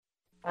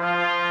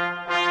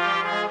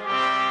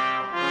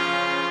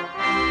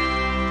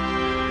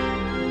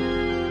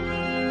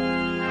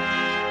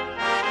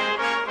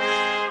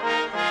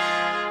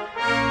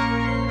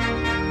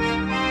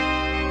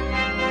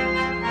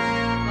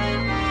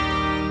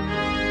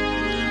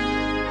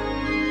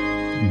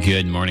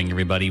Good morning,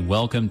 everybody.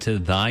 Welcome to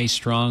Thy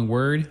Strong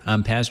Word.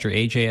 I'm Pastor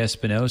AJ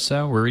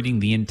Espinosa. We're reading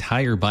the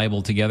entire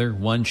Bible together,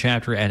 one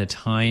chapter at a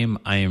time.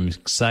 I am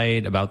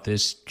excited about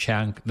this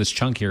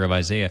chunk here of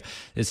Isaiah.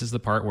 This is the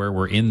part where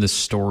we're in the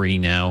story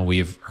now.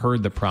 We've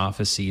heard the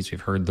prophecies,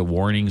 we've heard the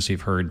warnings,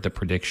 we've heard the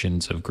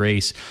predictions of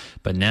grace,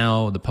 but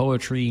now the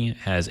poetry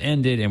has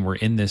ended, and we're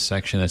in this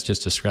section that's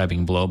just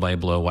describing blow by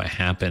blow what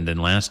happened.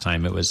 And last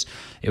time it was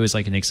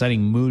like an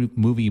exciting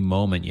movie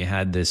moment. You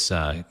had this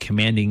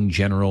commanding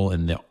general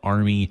in the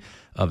army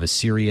of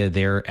Assyria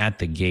there at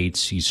the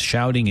gates. He's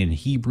shouting in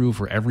Hebrew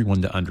for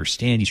everyone to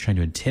understand. He's trying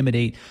to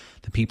intimidate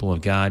the people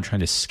of God,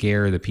 trying to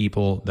scare the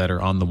people that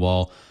are on the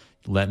wall.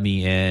 Let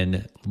me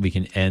in. We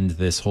can end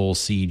this whole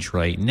siege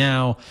right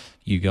now.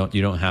 You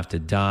don't have to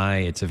die.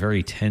 It's a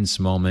very tense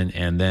moment.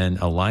 And then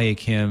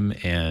Eliakim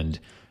and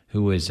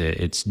who is it?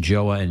 It's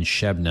Joah and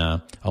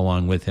Shebna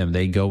along with him.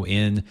 They go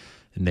in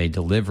and they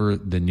deliver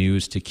the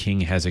news to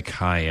King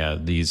Hezekiah.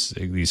 These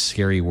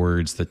scary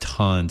words, the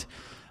taunt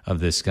of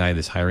this guy,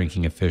 this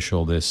high-ranking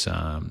official, this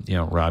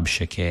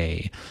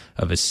Rabshakeh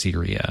of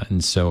Assyria.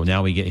 And so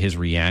now we get his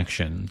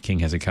reaction, King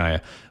Hezekiah.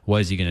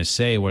 What is he going to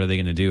say? What are they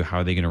going to do? How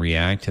are they going to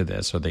react to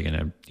this? Are they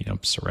going to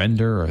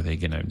surrender? Are they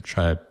going to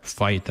try to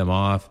fight them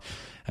off?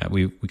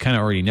 We kind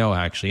of already know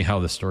actually how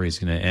the story is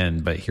going to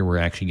end, but here we're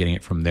actually getting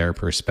it from their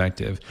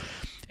perspective.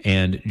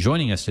 And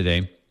joining us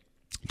today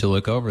to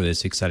look over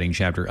this exciting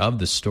chapter of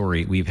the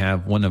story, we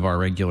have one of our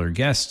regular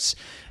guests.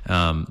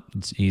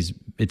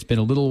 It's been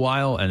a little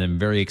while, and I'm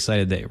very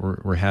excited that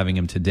we're having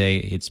him today.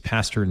 It's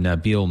Pastor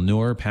Nabil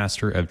Noor,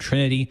 pastor of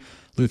Trinity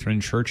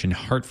Lutheran Church in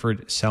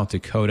Hartford, South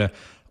Dakota,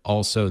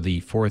 also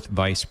the fourth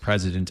vice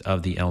president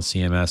of the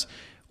LCMS.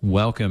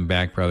 Welcome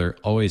back, brother.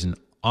 Always an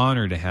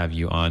honor to have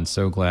you on.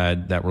 So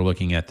glad that we're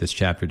looking at this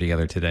chapter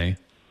together today.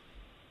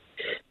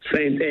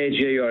 Saint AJ,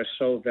 you are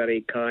so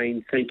very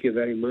kind. Thank you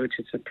very much.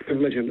 It's a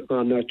privilege and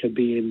honor to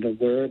be in the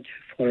Word,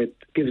 for it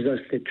gives us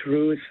the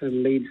truth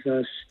and leads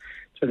us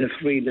to the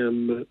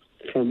freedom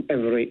from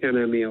every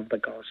enemy of the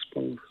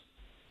gospel.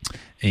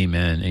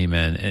 Amen,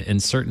 amen.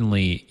 And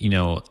certainly,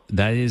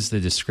 that is the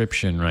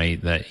description,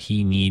 right, that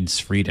he needs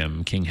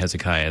freedom, King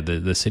Hezekiah.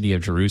 The city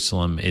of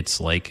Jerusalem,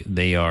 it's like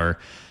they are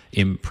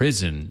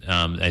imprisoned.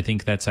 I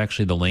think that's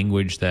actually the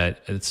language that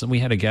we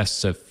had a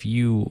guest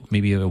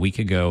maybe a week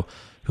ago,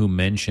 who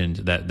mentioned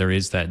that there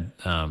is that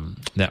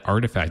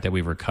artifact that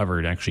we've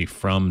recovered actually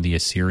from the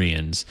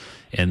Assyrians,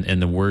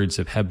 and the words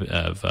of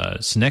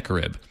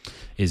Sennacherib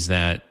is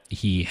that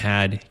he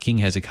had King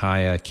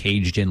Hezekiah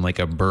caged in like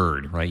a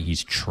bird, right?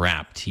 He's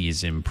trapped.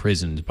 He's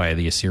imprisoned by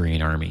the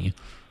Assyrian army.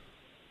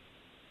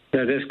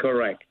 That is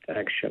correct,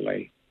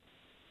 actually.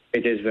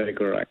 It is very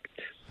correct.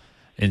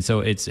 And so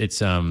it's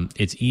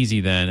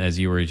easy then, as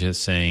you were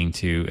just saying,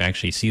 to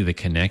actually see the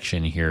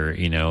connection here.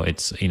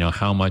 It's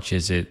how much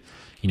is it?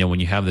 When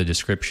you have the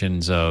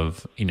descriptions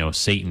of,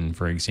 Satan,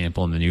 for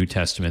example, in the New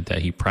Testament, that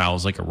he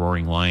prowls like a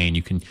roaring lion,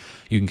 you can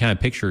kind of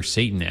picture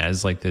Satan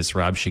as like this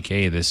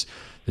Rabshakeh,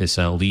 this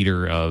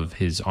leader of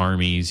his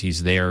armies.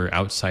 He's there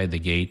outside the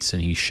gates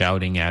and he's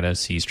shouting at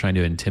us. He's trying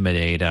to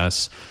intimidate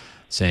us,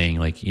 saying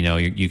like,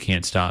 you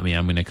can't stop me.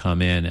 I'm going to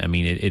come in. I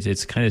mean,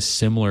 it's kind of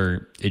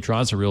similar. It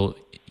draws a real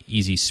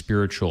easy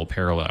spiritual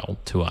parallel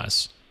to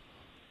us.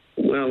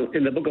 Well,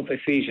 in the book of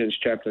Ephesians,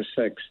 chapter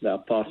 6, the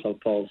Apostle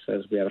Paul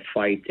says we are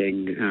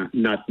fighting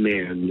not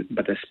man,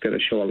 but a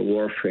spiritual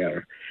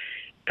warfare.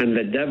 And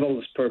the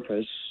devil's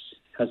purpose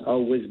has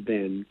always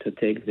been to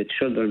take the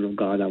children of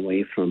God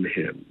away from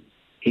him.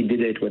 He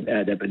did it with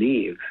Adam and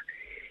Eve.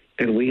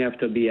 And we have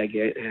to be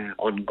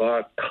on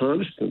guard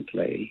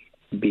constantly,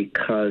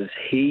 because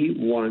he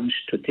wants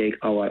to take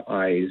our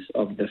eyes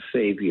off the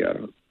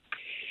Savior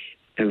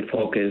and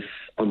focus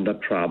on the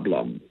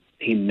problem.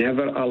 He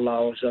never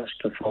allows us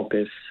to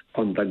focus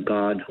on the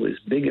God who is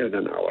bigger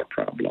than our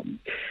problem.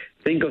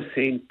 Think of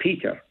St.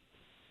 Peter.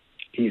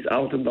 He's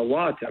out in the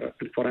water,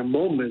 and for a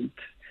moment,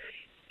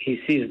 he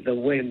sees the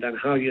wind, and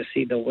how you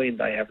see the wind,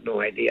 I have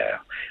no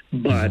idea.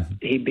 But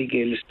he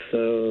begins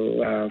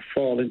to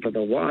fall into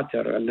the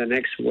water, and the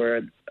next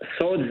word,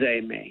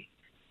 soze me,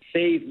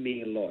 save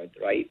me, Lord,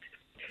 right?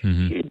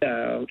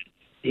 Mm-hmm.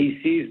 He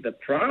sees the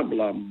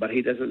problem, but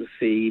he doesn't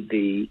see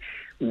the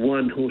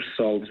one who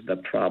solves the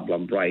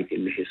problem right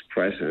in his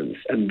presence.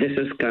 And this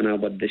is kind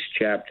of what this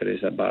chapter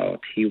is about.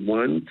 He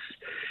wants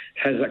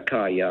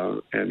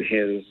Hezekiah and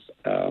his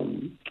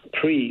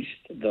priest,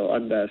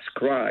 and the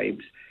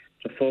scribes,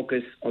 to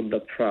focus on the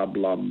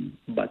problem,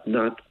 but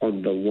not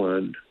on the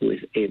one who is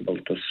able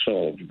to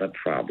solve the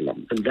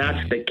problem. And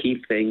that's the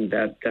key thing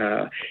that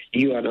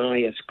you and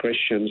I, as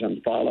Christians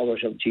and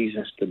followers of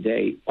Jesus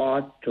today,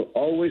 ought to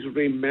always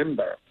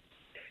remember.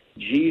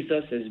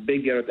 Jesus is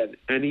bigger than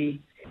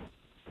any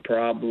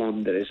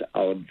problem that is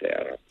out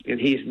there.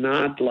 And he's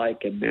not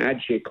like a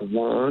magic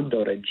wand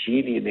or a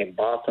genie in a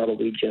bottle.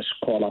 We just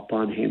call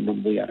upon him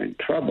when we are in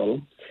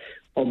trouble,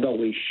 although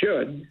we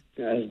should,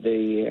 as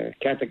the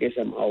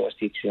Catechism always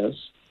teaches,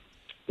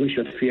 we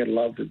should fear,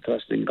 love, and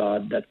trust in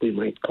God that we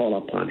might call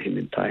upon him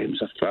in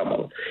times of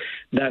trouble.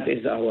 That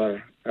is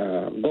our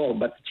goal,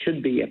 but it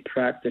should be a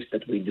practice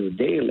that we do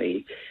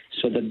daily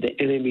so that the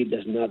enemy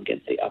does not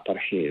get the upper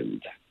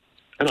hand.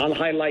 And I'll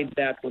highlight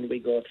that when we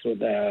go through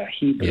the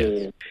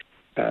Hebrew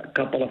a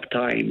couple of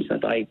times,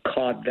 that I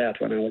caught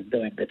that when I was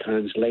doing the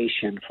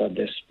translation for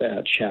this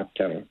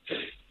chapter.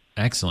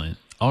 Excellent.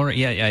 All right.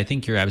 Yeah, I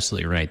think you're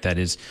absolutely right. That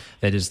is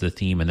the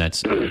theme, and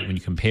that's when you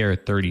compare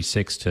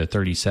 36 to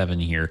 37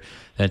 here.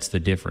 That's the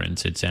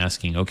difference. It's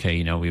asking,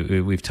 okay,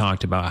 we've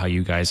talked about how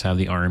you guys have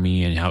the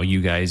army and how you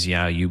guys,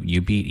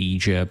 you beat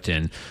Egypt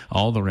and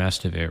all the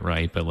rest of it,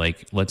 right? But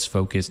let's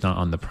focus not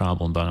on the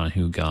problem, but on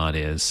who God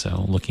is.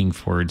 So looking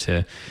forward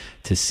to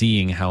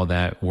seeing how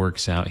that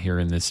works out here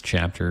in this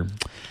chapter.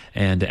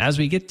 And as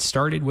we get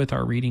started with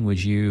our reading,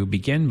 would you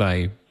begin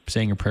by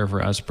saying a prayer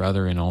for us,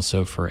 brother, and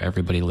also for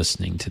everybody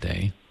listening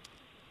today?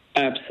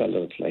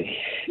 Absolutely.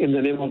 In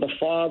the name of the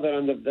Father,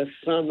 and of the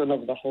Son, and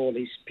of the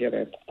Holy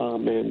Spirit.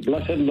 Amen.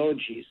 Blessed Lord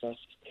Jesus,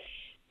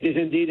 it is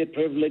indeed a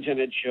privilege and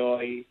a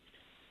joy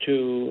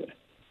to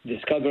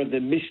discover the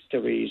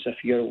mysteries of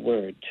your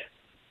word.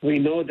 We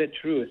know the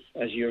truth,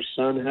 as your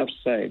Son have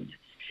said.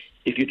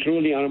 If you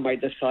truly are my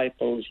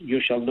disciples,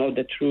 you shall know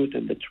the truth,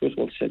 and the truth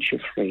will set you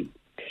free.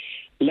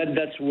 Let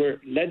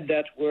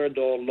that word,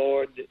 O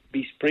Lord,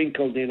 be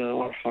sprinkled in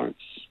our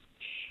hearts.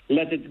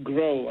 Let it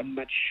grow and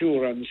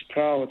mature and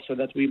sprout so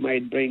that we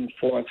might bring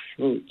forth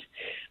fruit.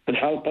 And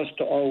help us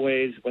to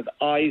always, with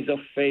eyes of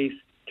faith,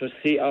 to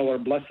see our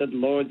blessed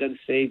Lord and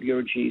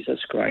Savior Jesus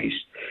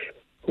Christ,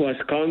 who has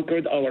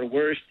conquered our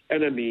worst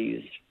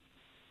enemies,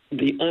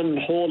 the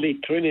unholy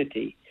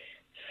Trinity,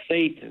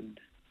 Satan,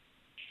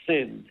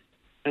 sin,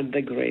 and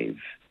the grave.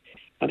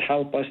 And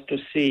help us to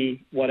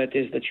see what it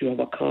is that you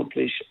have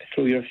accomplished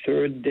through your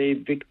third-day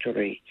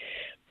victory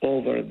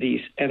over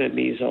these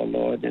enemies, O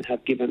Lord, and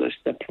have given us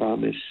the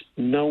promise.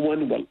 No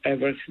one will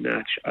ever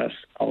snatch us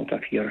out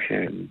of your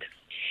hand.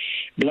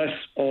 Bless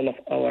all of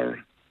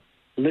our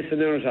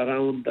listeners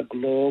around the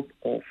globe,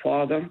 O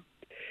Father.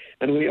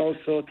 And we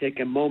also take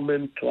a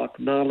moment to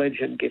acknowledge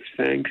and give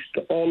thanks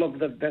to all of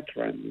the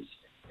veterans,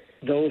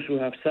 those who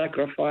have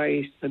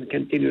sacrificed and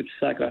continue to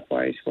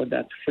sacrifice for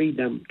that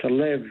freedom to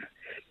live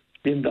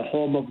in the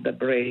home of the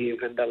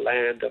brave and the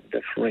land of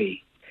the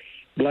free.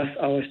 Bless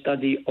our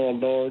study, O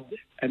Lord,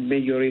 and may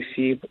you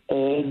receive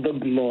all the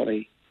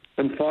glory.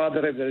 And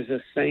Father, if there is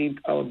a saint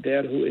out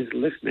there who is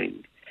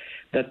listening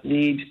that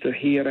needs to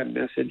hear a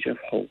message of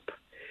hope,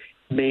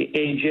 may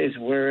AJ's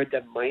word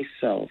and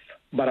myself,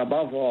 but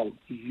above all,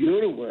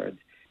 your word,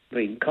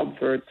 bring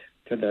comfort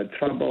to their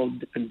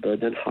troubled and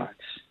burdened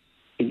hearts.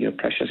 In your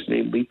precious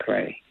name we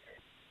pray.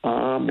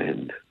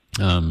 Amen.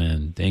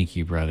 Amen. Thank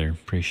you, brother.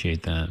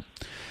 Appreciate that.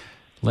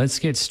 Let's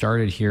get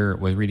started here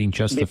with reading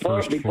just the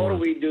first four. Before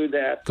we do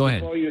that, Go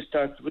ahead. Before you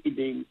start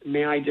reading,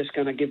 may I just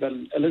kind of give a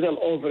little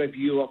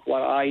overview of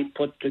what I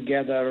put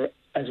together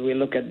as we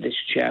look at this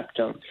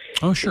chapter?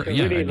 Oh, sure.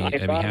 Yeah, I'd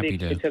be happy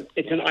to.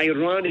 It's an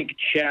ironic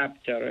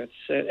chapter.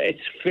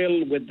 It's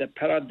filled with the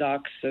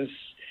paradoxes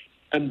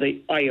and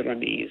the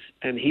ironies.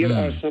 And here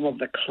are some of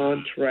the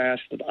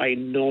contrasts that I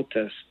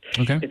noticed.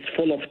 Okay. It's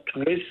full of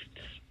twists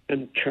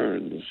and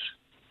turns,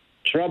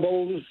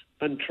 troubles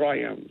and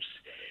triumphs,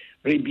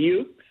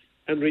 rebuke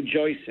and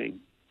rejoicing,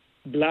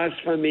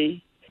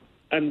 blasphemy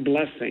and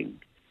blessing,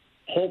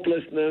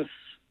 hopelessness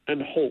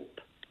and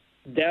hope,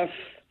 death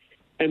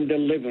and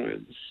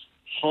deliverance,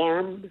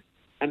 harm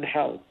and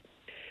help,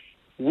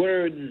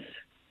 words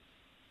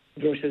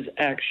versus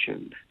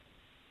action.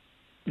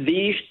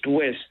 These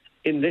twists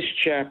in this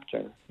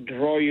chapter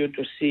draw you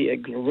to see a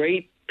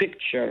great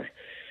picture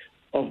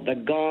of the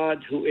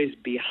God who is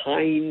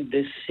behind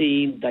the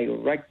scene,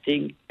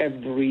 directing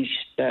every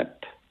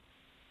step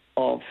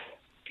of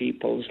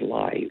people's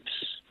lives.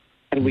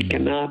 And we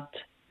cannot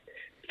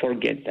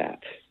forget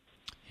that.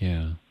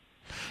 Yeah.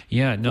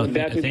 Yeah, no, With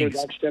that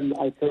introduction,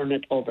 I turn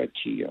it over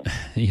to you.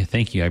 Yeah,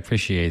 thank you. I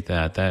appreciate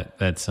that.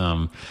 That's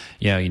that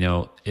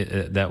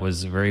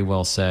was very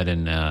well said,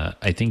 and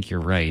I think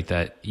you're right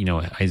that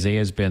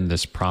Isaiah's been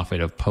this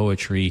prophet of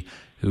poetry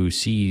who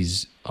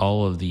sees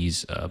all of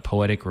these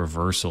poetic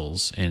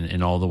reversals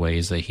in all the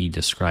ways that he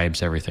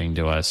describes everything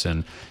to us,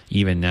 and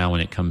even now when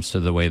it comes to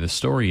the way the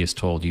story is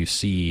told, you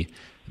see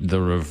the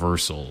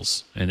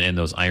reversals and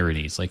those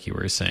ironies, like you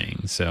were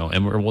saying. So,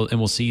 and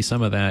we'll see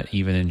some of that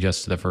even in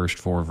just the first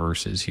four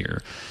verses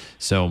here.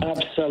 So,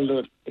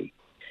 absolutely,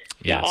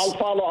 yes. I'll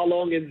follow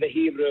along in the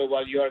Hebrew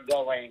while you're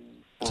going.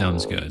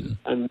 Sounds good.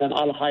 And then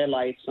I'll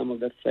highlight some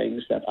of the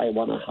things that I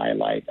want to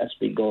highlight as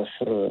we go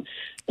through.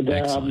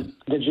 The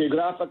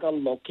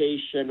geographical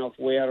location of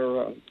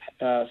where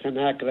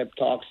Sennacherib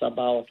talks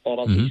about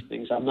all of these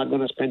things. I'm not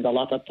going to spend a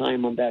lot of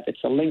time on that.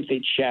 It's a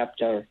lengthy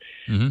chapter,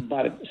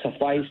 but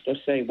suffice to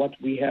say what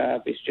we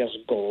have is just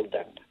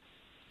golden.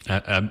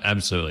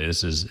 Absolutely.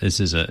 This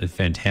is a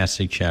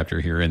fantastic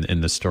chapter here in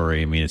the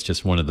story. I mean, it's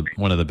just one of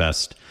the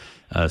best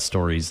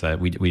stories that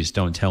we just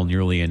don't tell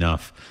nearly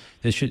enough.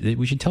 We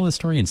should tell the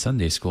story in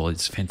Sunday school.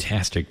 It's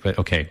fantastic. But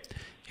okay,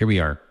 here we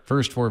are.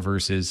 First four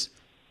verses.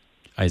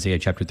 Isaiah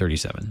chapter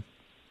 37.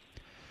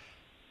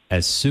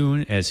 As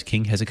soon as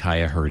King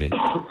Hezekiah heard it,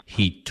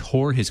 he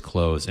tore his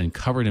clothes and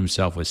covered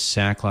himself with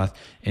sackcloth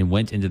and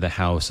went into the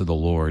house of the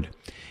Lord.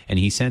 And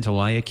he sent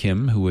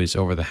Eliakim, who was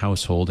over the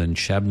household, and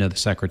Shebna the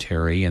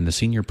secretary, and the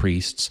senior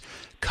priests,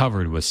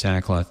 covered with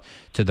sackcloth,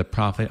 to the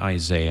prophet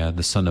Isaiah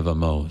the son of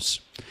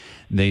Amoz.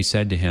 They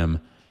said to him,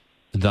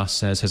 Thus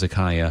says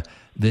Hezekiah,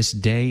 This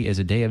day is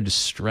a day of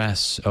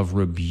distress, of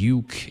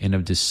rebuke, and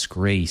of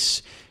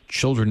disgrace.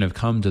 Children have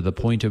come to the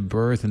point of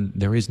birth, and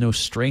there is no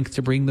strength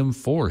to bring them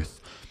forth.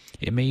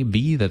 It may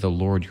be that the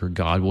Lord your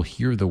God will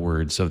hear the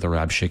words of the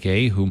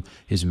Rabshakeh, whom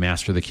his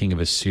master the king of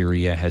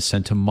Assyria has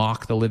sent to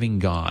mock the living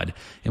God,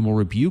 and will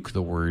rebuke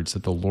the words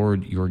that the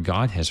Lord your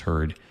God has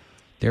heard.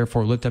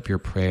 Therefore lift up your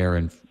prayer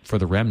and for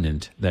the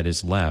remnant that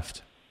is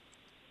left.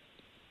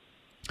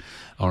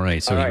 All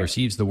right, so he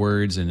receives the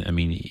words, and I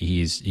mean,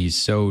 he's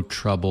so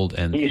troubled,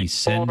 and he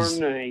sends...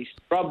 He's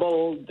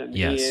troubled, and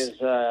he is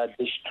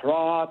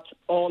distraught.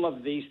 All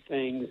of these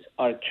things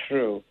are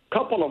true.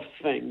 Couple of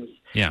things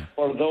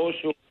for those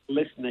who are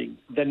listening.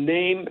 The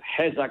name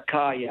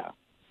Hezekiah,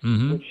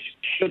 which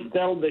should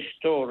tell the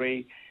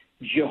story,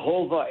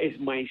 Jehovah is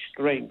my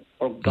strength,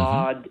 or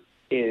God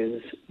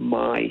is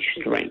my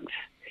strength.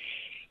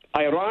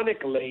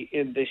 Ironically,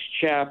 in this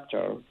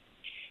chapter,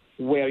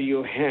 where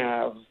you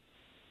have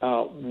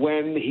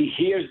when he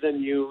hears the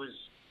news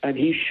and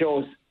he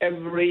shows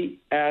every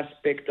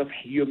aspect of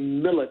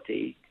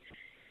humility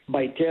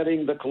by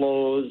tearing the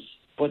clothes,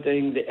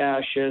 putting the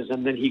ashes,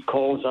 and then he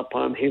calls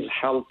upon his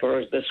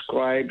helpers, the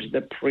scribes,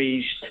 the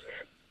priests,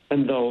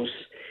 and those.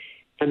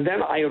 And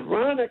then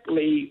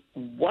ironically,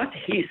 what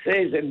he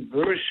says in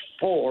verse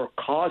 4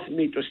 caused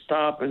me to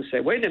stop and say,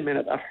 wait a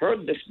minute, I've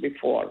heard this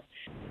before.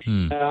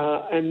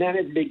 And then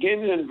it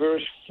begins in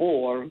verse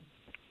 4,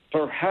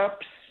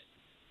 perhaps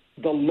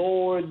the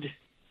Lord,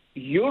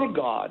 your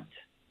God,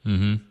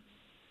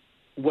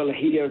 will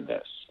hear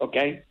this,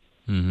 okay?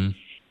 And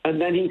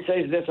then he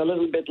says this a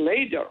little bit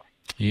later.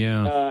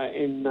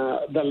 In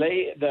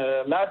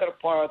the latter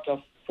part of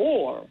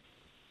 4,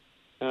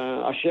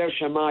 Asher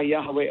Shema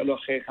Yahweh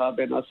Elohecha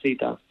ben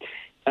Asita.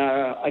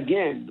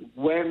 Again,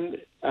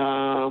 when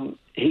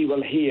he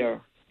will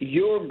hear,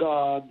 your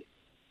God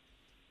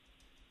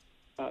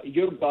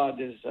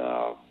is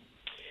the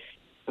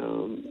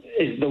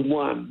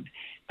one.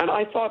 And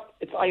I thought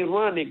it's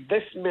ironic,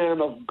 this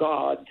man of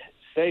God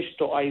says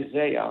to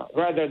Isaiah,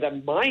 rather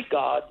than my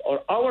God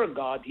or our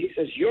God, he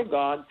says your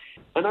God.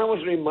 And I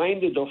was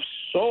reminded of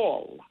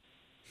Saul.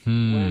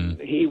 When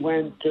he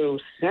went to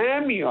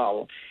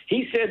Samuel,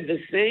 he said the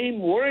same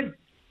word,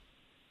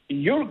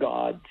 your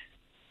God.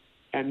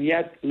 And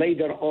yet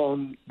later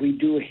on, we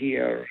do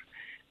hear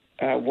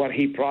where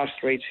he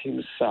prostrates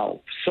himself.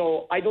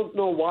 So I don't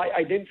know why.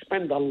 I didn't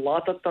spend a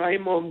lot of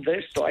time on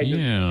this, so I just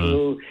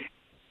to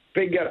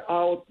figure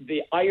out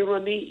the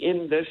irony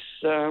in this.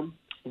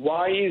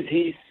 Why is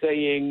he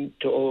saying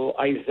to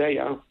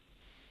Isaiah,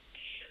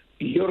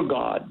 your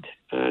God,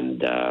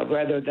 and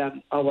rather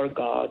than our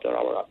God or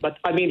our... But,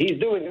 I mean, he's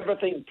doing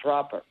everything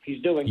proper.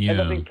 He's doing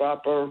everything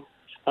proper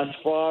as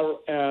far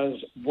as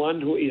one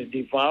who is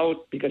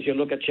devout, because you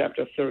look at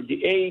chapter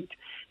 38,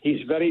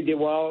 he's very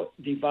devout.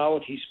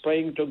 He's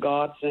praying to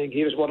God, saying,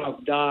 here's what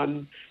I've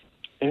done.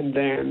 And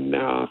then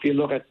if you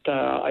look at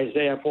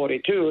Isaiah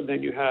 42,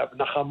 then you have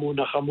Nachamu,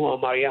 Nachamu,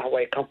 Amar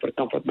Yahweh, comfort,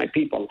 comfort my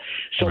people.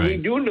 So we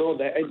do know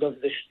the end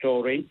of the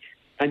story,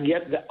 and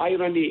yet the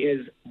irony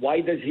is, why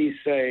does he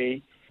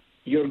say,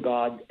 your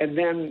God? And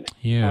then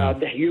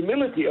the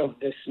humility of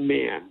this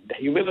man,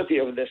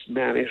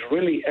 is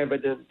really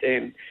evident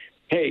in,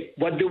 hey,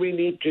 what do we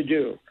need to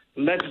do?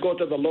 Let's go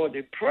to the Lord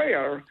in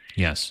prayer.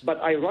 Yes.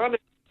 But ironically,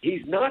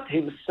 he's not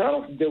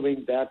himself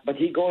doing that, but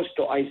he goes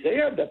to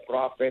Isaiah the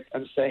prophet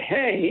and say,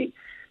 hey,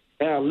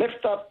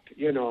 lift up,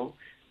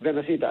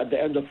 Venasita at the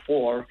end of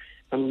 4,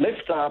 and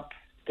lift up,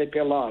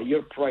 Tepelah,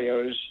 your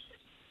prayers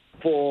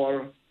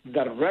for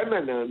the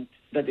remnant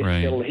that is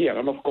still here.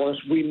 And of course,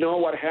 we know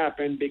what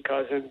happened,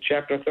 because in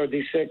chapter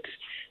 36,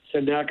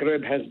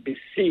 Sennacherib has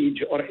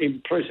besieged or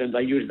imprisoned,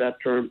 I used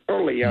that term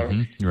earlier,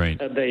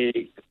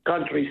 the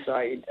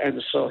countryside.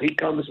 And so he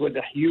comes with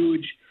a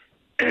huge,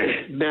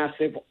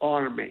 massive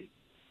army.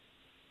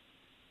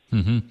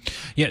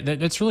 Yeah,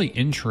 that's really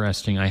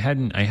interesting. I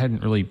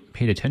hadn't really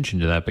paid attention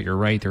to that, but you're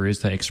right. There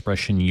is that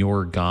expression,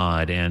 your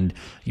God, and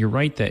you're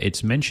right that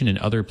it's mentioned in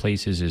other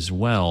places as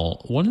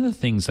well. One of the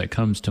things that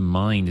comes to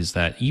mind is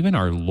that even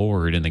our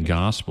Lord in the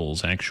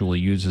Gospels actually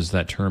uses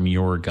that term,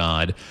 your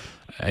God.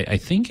 I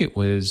think it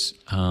was,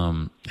 if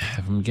I'm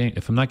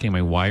not getting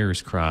my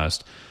wires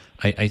crossed,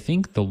 I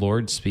think the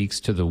Lord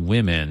speaks to the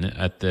women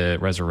at the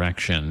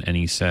resurrection, and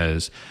he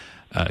says,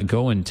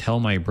 go and tell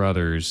my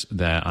brothers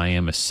that I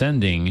am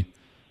ascending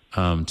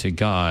to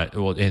God.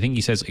 Well, I think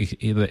he says,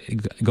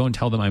 go and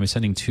tell them I'm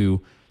ascending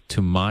to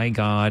my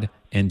God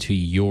and to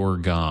your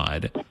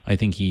God. I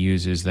think he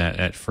uses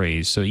that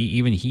phrase. So he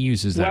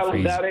uses that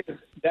phrase.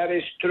 That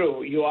is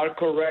true. You are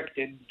correct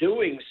in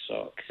doing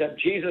so, except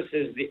Jesus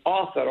is the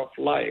author of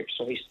life,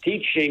 so he's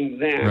teaching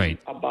them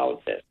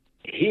about this.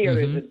 here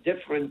is a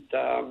different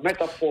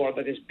metaphor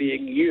that is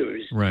being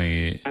used.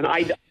 Right. And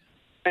I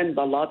spend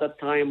a lot of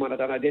time on it,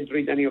 and I didn't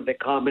read any of the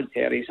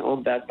commentaries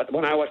on that. But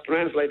when I was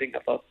translating, I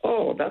thought,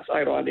 oh, that's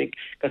ironic,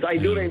 because I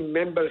do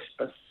remember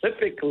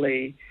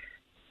specifically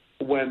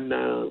when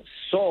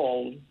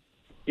Saul,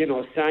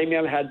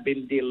 Samuel had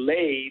been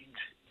delayed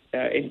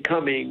in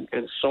coming,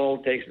 and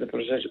Saul takes the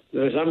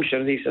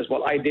presumption. He says,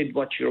 well, I did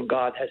what your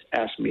God has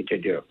asked me to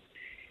do.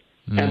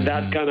 And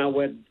that kind of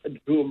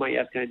drew my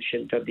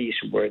attention to these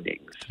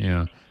wordings.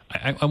 Yeah.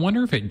 I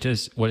wonder if it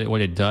does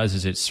what it does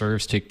is it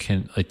serves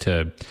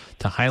to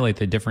highlight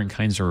the different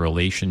kinds of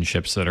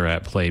relationships that are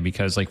at play.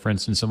 Because, like, for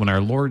instance, when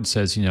our Lord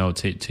says,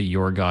 to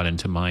your God and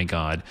to my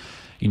God,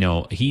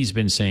 he's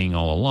been saying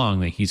all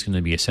along that he's going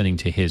to be ascending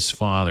to his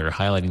Father,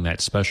 highlighting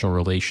that special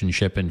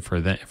relationship. And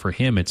for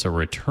him, it's a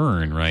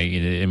return, right?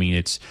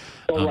 It's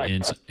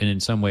and in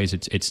some ways,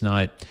 it's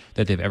not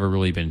that they've ever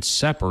really been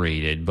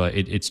separated, but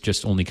it's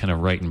just only kind of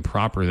right and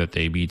proper that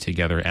they be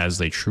together as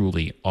they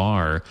truly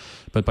are.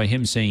 But by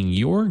him saying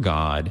your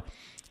God,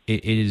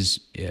 it is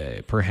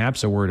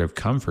perhaps a word of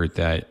comfort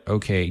that,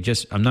 okay,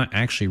 I'm not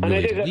actually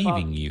really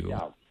leaving you.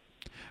 Yeah.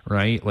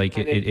 Right? Like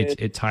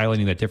it's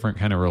highlighting that different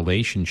kind of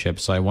relationship.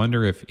 So I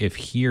wonder if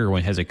here,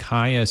 when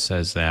Hezekiah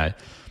says that,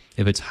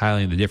 if it's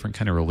highlighting the different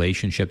kind of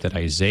relationship that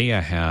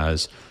Isaiah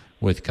has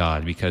with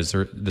God, because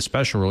the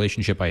special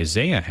relationship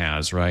Isaiah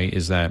has, right,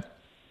 is that,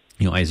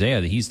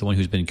 Isaiah, he's the one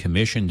who's been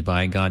commissioned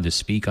by God to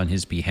speak on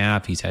his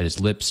behalf. He's had his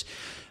lips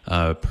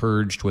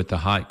purged with the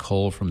hot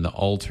coal from the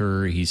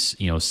altar. He's,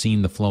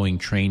 seen the flowing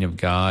train of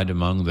God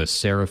among the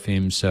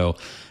seraphim. So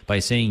by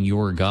saying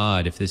your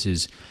God, if this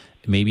is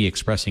maybe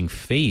expressing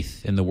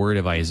faith in the word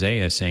of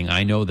Isaiah, saying,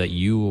 I know that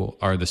you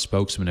are the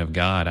spokesman of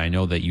God. I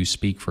know that you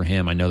speak for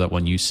him. I know that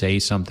when you say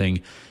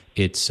something,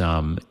 it's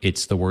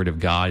the word of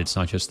God. It's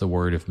not just the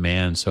word of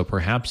man. So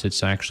perhaps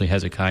it's actually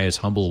Hezekiah's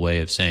humble way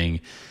of saying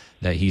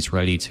that he's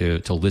ready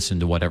to listen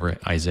to whatever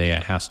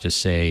Isaiah has to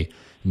say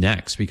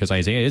next, because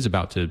Isaiah is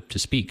about to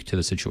speak to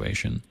the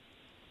situation.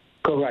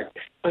 Correct.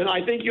 And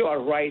I think you are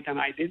right, and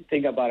I didn't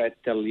think about it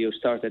till you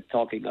started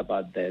talking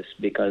about this,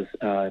 because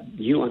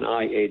you and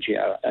I,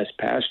 AJ, as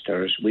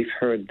pastors, we've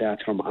heard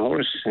that from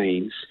our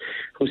saints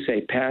who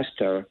say,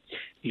 Pastor,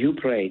 you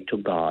pray to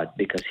God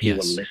because he will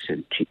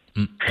listen to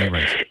you.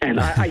 Right. And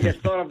I just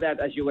thought of that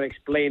as you were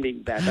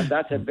explaining that, and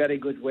that's a very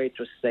good way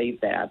to say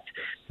that.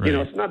 Right.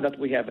 It's not that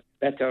we have a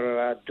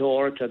better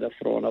door to the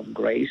throne of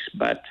grace,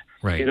 but,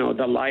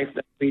 the life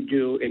that we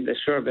do in the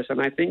service.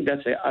 And I think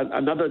that's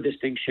another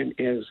distinction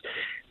is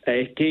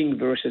a king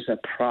versus a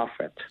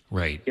prophet.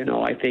 Right.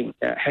 I think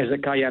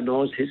Hezekiah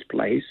knows his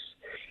place.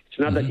 It's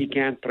not that he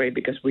can't pray,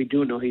 because we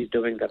do know he's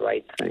doing the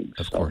right thing.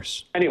 Of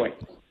course. Anyway.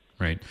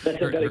 Right.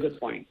 That's a very good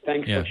point.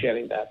 Thanks for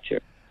sharing that, too.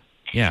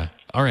 Yeah.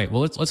 All right.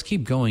 Well, let's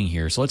keep going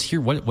here. So let's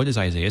hear what does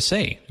Isaiah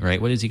say,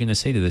 right? What is he going to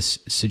say to this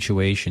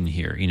situation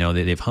here?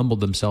 They've humbled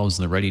themselves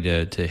and they're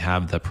ready to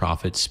have the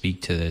prophet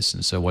speak to this.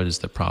 And so what does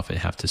the prophet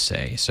have to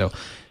say? So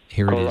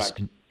here it is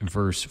in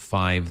verse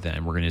 5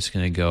 then. We're just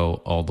going to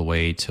go all the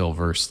way till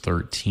verse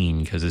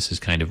 13, because this is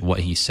kind of what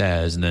he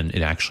says, and then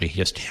it actually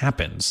just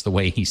happens the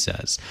way he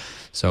says.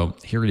 So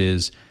here it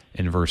is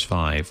in verse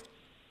 5.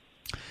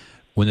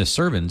 When the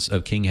servants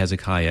of King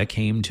Hezekiah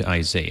came to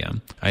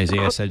Isaiah,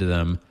 Isaiah said to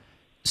them,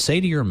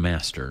 Say to your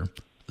master,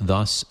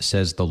 Thus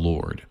says the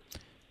Lord,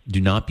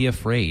 Do not be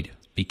afraid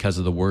because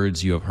of the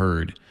words you have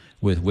heard,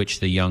 with which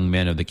the young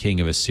men of the king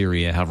of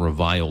Assyria have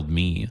reviled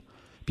me.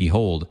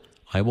 Behold,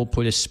 I will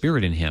put a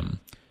spirit in him,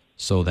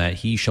 so that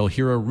he shall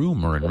hear a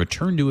rumor and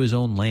return to his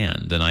own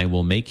land, and I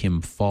will make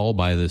him fall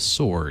by the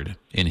sword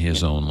in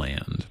his own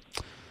land.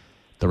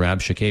 The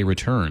Rabshakeh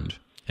returned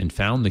and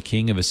found the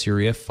king of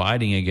Assyria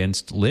fighting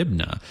against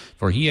Libnah,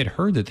 for he had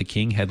heard that the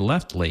king had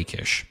left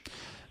Lachish.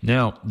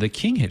 Now the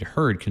king had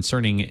heard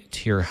concerning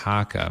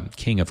Tirhakah,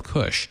 king of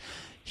Cush,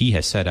 he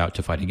has set out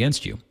to fight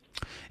against you.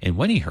 And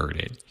when he heard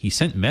it, he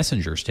sent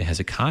messengers to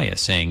Hezekiah,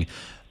 saying,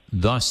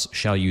 Thus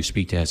shall you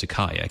speak to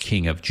Hezekiah,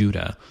 king of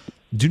Judah.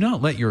 Do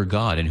not let your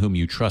God in whom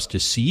you trust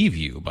deceive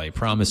you by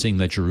promising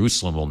that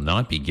Jerusalem will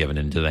not be given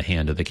into the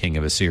hand of the king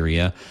of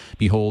Assyria.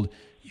 Behold,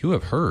 you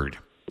have heard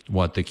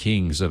what the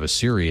kings of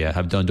Assyria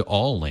have done to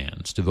all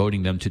lands,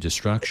 devoting them to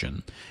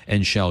destruction.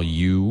 And shall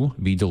you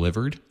be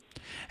delivered?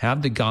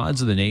 Have the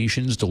gods of the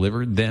nations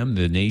delivered them,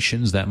 the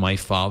nations that my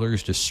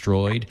fathers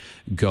destroyed,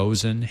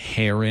 Gozan,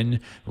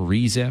 Haran,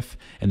 Rezeph,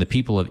 and the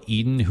people of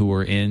Eden who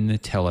were in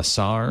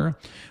Telassar?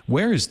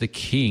 Where is the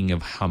king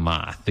of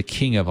Hamath, the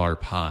king of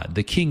Arpad,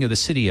 the king of the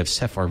city of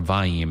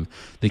Sepharvaim,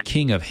 the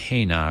king of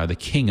Hanar, the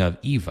king of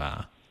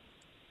Eva?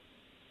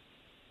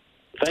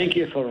 Thank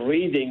you for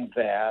reading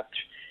that.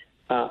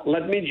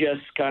 Let me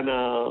just kind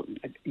of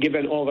give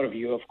an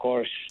overview, of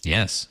course.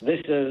 Yes.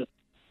 This is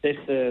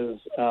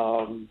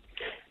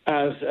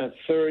as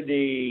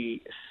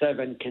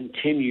 37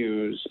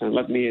 continues, and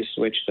let me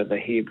switch to the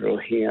Hebrew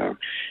here,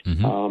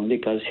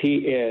 because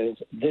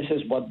this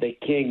is what the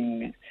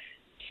king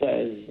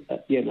says,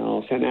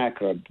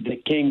 Sennacherib, the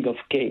king of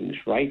kings,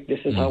 right? This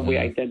is how we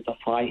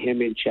identify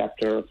him in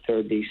chapter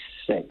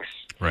 36.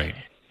 Right.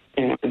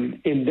 And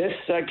in this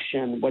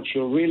section, what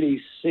you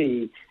really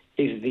see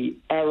is the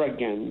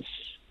arrogance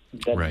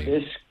that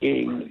this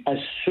king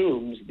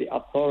assumes the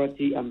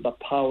authority and the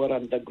power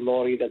and the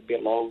glory that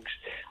belongs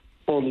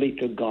only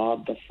to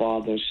God, the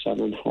Father, Son,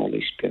 and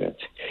Holy Spirit.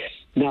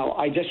 Now,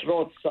 I just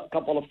wrote a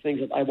couple of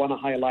things that I want to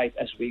highlight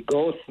as we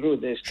go through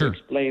this to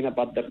explain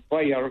about the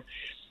prayer.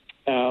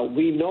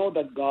 We know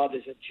that God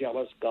is a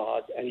jealous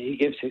God, and he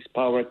gives his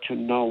power to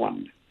no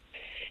one.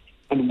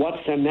 And what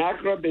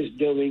Sennacherib is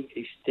doing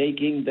is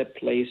taking the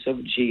place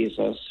of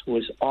Jesus, who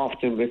is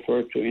often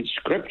referred to in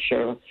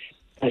Scripture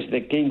as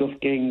the King of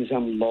Kings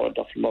and Lord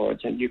of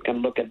Lords. And you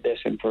can look at this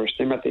in 1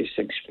 Timothy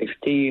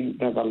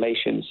 6:15,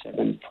 Revelation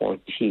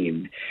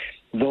 7:14.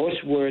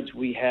 Those words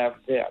we have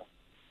there.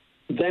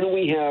 Then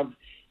we have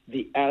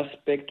the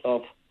aspect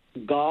of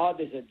God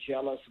is a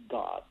jealous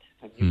God.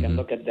 And you can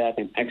look at that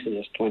in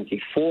Exodus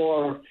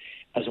 24,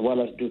 as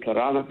well as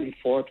Deuteronomy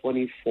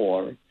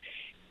 4:24.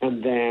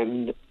 And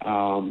then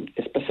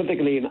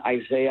specifically in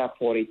Isaiah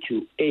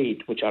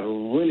 42:8, which are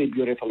really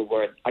beautiful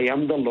words. I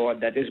am the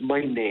Lord, that is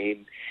my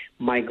name.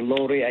 My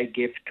glory I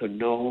give to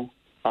no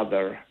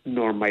other,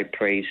 nor my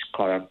praise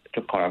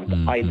to carved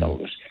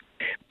idols.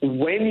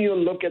 When you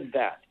look at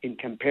that in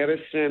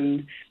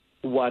comparison,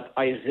 what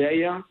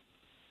Isaiah,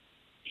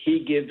 he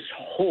gives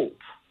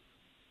hope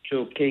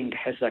to King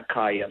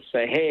Hezekiah.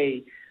 Say,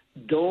 hey,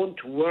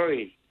 don't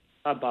worry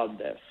about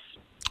this.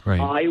 Right.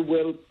 I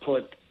will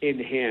put in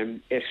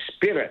him a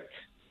spirit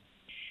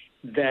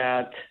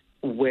that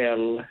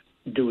will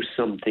do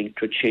something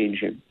to change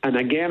him. And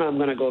again, I'm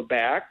going to go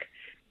back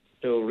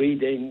to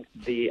reading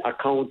the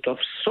account of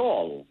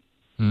Saul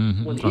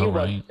when he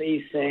was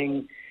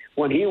facing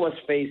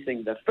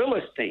the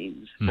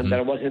Philistines, and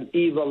there was an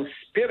evil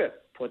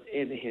spirit put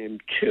in him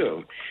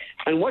too.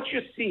 And what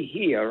you see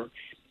here,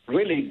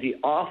 really the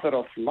author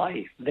of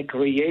life, the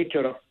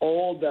creator of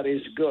all that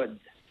is good,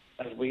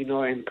 as we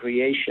know in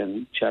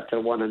creation,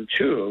 chapter 1 and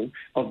 2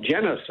 of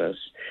Genesis,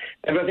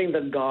 everything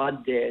that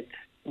God did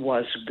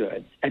was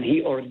good. And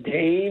he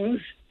ordains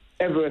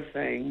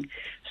everything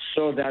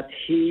so that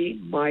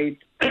he might,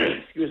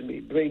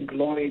 bring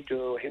glory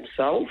to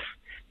himself,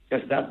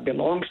 because that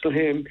belongs to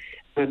him,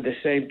 and at the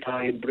same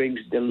time brings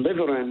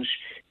deliverance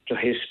to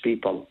his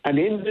people. And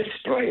in this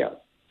prayer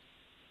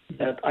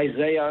that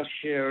Isaiah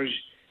shares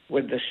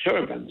with the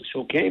servants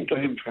who came to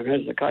him from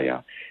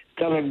Hezekiah,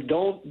 tell him,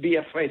 don't be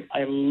afraid.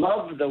 I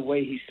love the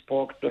way he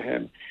spoke to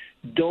him.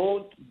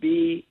 Don't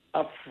be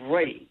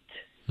afraid.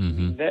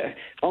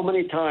 How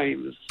many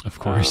times of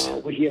course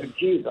we hear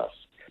Jesus,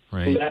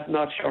 let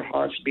not your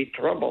hearts be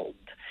troubled.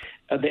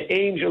 The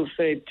angel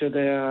said to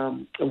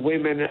the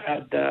women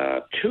at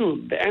the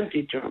tomb, the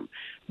empty tomb,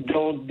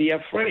 don't be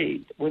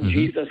afraid. When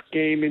Jesus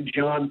came in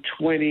John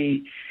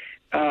 20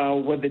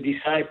 with the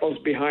disciples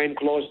behind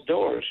closed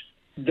doors,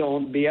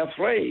 don't be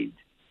afraid.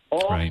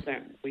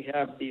 Often we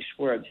have these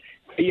words,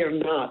 fear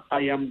not,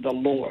 I am the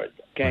Lord,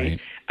 okay?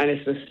 And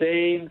it's the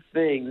same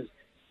thing.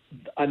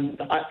 And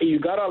you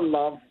got to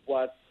love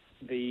what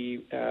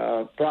the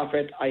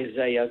prophet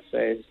Isaiah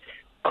says,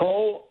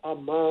 Ko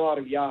Amar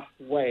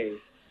Yahweh.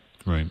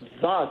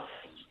 Thus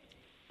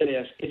it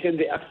is. It's in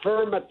the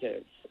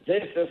affirmative.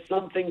 This is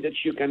something that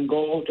you can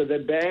go to the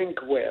bank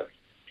with.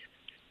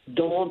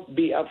 Don't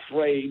be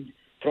afraid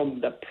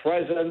from the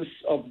presence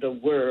of the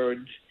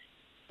word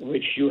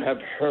which you have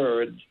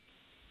heard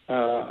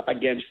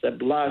against the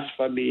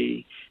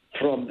blasphemy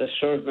from the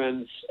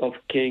servants of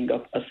King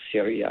of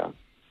Assyria.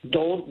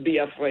 Don't be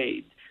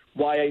afraid.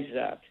 Why is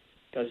that?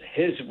 Because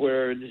his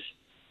words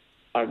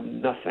are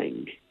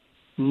nothing.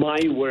 My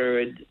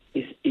word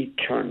is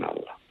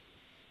eternal.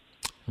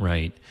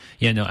 Right.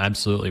 Yeah, no,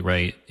 absolutely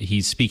right.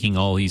 He's speaking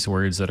all these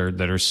words that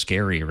are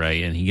scary,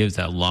 right? And he gives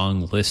that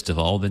long list of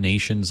all the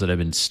nations that have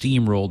been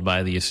steamrolled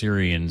by the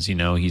Assyrians. You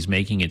know, he's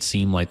making it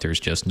seem like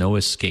there's just no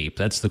escape.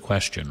 That's the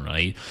question,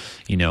 right?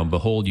 You know,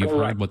 behold, you've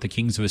heard what the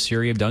kings of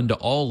Assyria have done to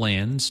all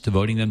lands,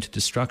 devoting them to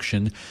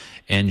destruction.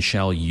 And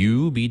shall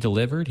you be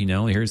delivered? You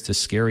know, here's the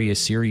scary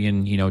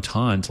Assyrian,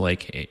 taunt.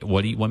 Like,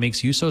 what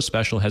makes you so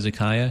special,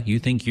 Hezekiah? You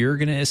think you're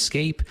going to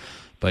escape?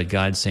 But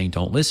God's saying,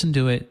 don't listen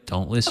to it.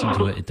 Don't listen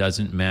to it. It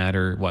doesn't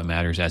matter. What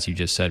matters, as you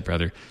just said,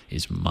 brother,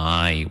 is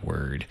my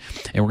word.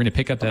 And we're going to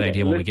pick up that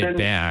idea when we get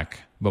back.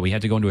 But we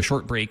had to go into a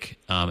short break,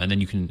 and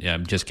then you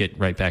can just get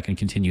right back and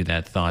continue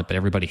that thought. But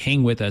everybody,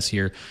 hang with us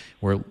here.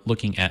 We're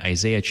looking at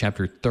Isaiah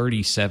chapter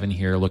 37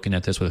 here, looking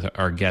at this with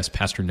our guest,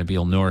 Pastor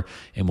Nabil Noor,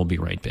 and we'll be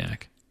right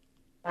back.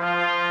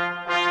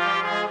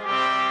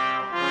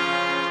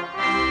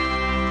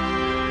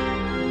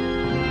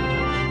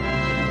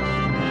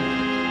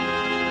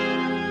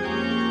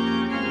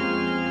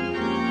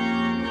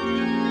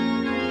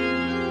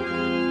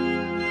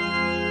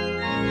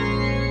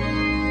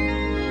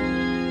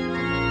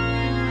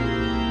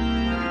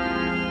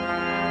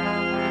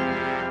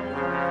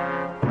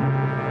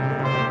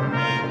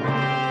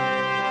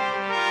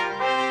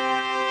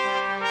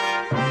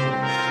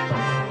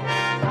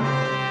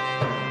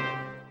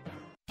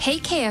 Hey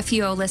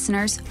KFUO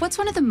listeners, what's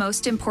one of the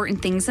most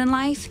important things in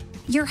life?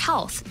 your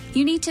health.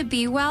 You need to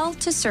be well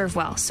to serve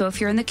well. So if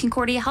you're in the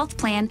Concordia Health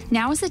Plan,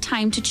 now is the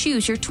time to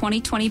choose your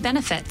 2020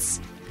 benefits.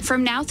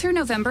 From now through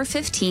November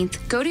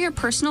 15th, go to your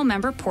personal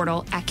member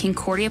portal at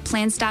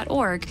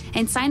concordiaplans.org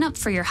and sign up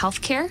for your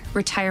health care,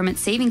 retirement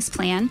savings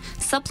plan,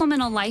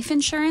 supplemental life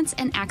insurance,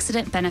 and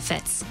accident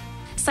benefits.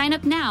 Sign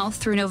up now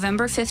through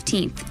November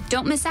 15th.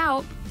 Don't miss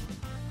out.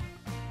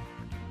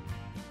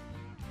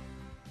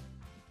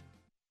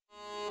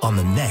 On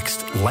the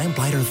next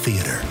Lamplighter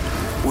Theater.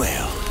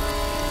 Well,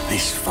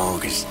 this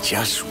fog is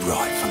just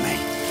right for me.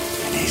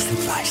 And here's the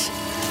place.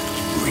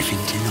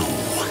 Rivington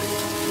Hall.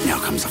 Now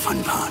comes the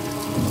fun part.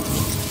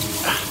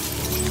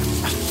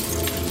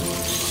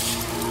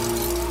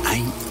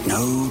 Ain't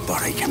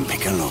nobody can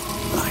pick a lock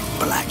like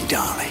Black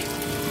Dolly.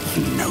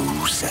 No,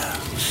 sir.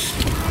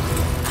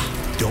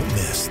 Don't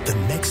miss the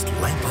next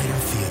Lamplighter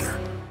Theater.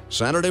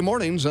 Saturday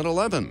mornings at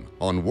 11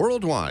 on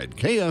Worldwide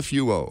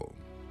KFUO.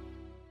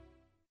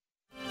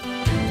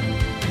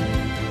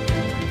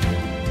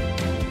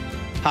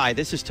 Hi,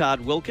 this is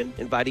Todd Wilkin,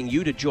 inviting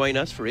you to join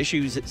us for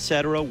Issues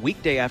Etc.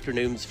 weekday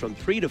afternoons from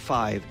 3 to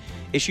 5.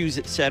 Issues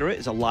Etc.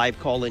 is a live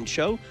call-in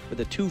show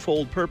with a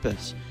twofold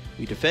purpose.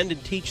 We defend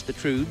and teach the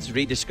truths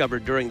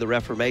rediscovered during the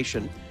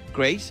Reformation,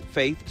 grace,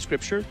 faith,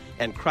 Scripture,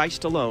 and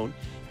Christ alone,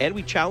 and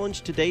we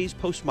challenge today's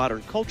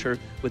postmodern culture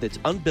with its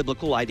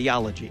unbiblical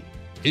ideology.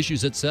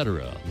 Issues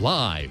Etc.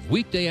 live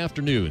weekday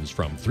afternoons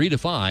from 3 to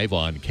 5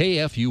 on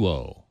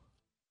KFUO.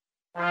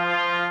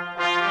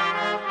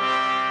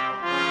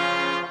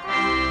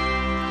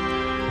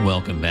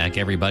 Welcome back,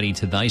 everybody,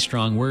 to Thy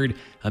Strong Word.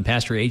 I'm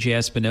Pastor A.J.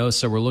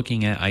 Espinosa. We're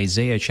looking at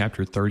Isaiah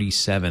chapter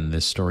 37,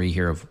 this story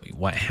here of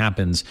what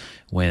happens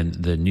when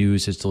the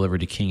news is delivered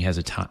to King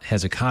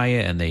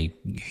Hezekiah and they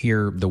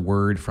hear the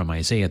word from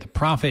Isaiah the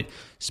prophet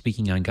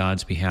speaking on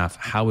God's behalf.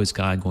 How is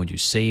God going to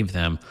save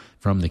them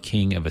from the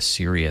king of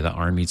Assyria, the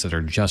armies that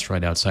are just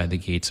right outside the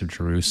gates of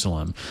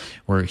Jerusalem?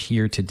 We're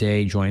here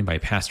today joined by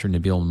Pastor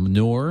Nabil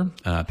Noor,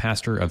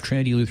 pastor of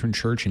Trinity Lutheran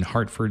Church in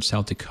Hartford,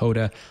 South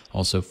Dakota,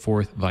 also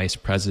fourth vice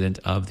president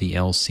of the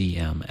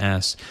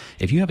LCMS.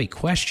 If you have a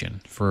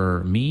question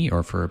for me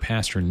or for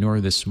Pastor Noor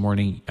this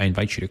morning, I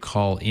invite you to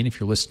call in if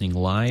you're listening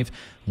live,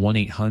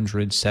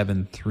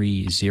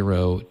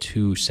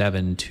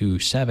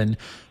 1-800-730-2727,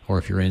 or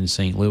if you're in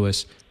St.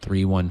 Louis,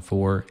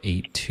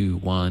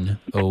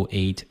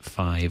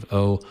 314-821-0850,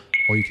 or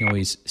you can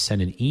always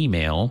send an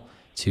email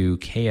to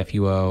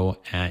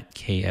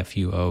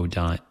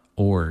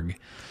kfuo@kfuo.org.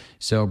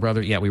 So,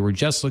 brother, we were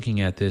just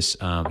looking at this,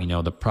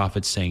 the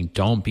prophet saying,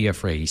 don't be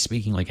afraid. He's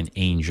speaking like an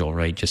angel,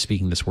 right? Just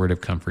speaking this word of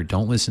comfort.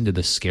 Don't listen to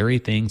the scary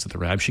things that the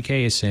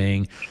Rabshakeh is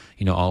saying,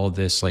 all of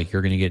this, like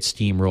you're going to get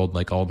steamrolled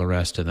like all the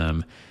rest of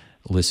them.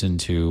 Listen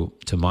to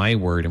my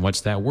word. And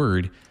what's that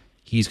word?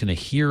 He's going to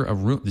hear a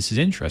rumor. This is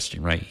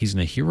interesting, right? He's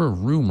going to hear a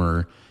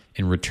rumor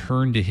and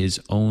return to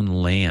his own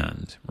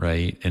land,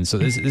 right? And so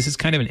this is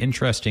kind of an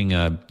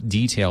interesting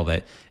detail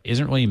that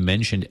isn't really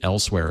mentioned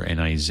elsewhere in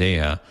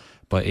Isaiah,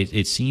 but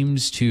it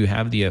seems to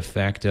have the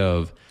effect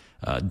of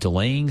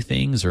delaying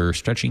things or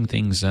stretching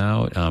things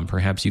out.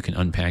 Perhaps you can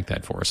unpack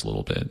that for us a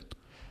little bit.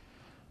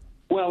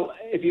 Well,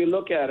 if you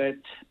look at it,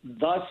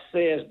 thus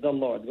says the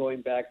Lord,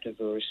 going back to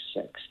verse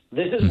 6.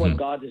 This is what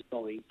God is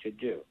going to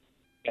do,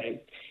 okay?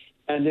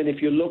 And then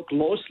if you look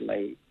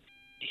closely,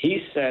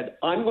 he said,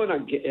 I'm going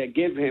to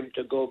give him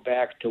to go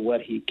back to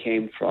what he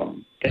came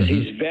from. Because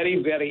he's very,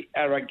 very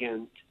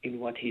arrogant in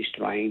what he's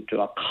trying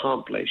to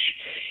accomplish.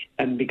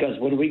 And because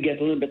when we get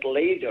a little bit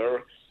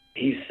later,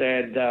 he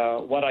said,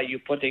 what are you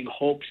putting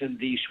hopes in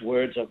these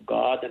words of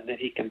God? And then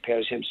he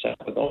compares himself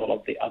with all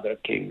of the other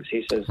kings.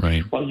 He says,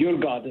 well, your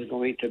God is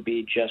going to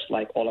be just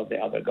like all of the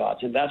other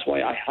gods. And that's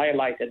why I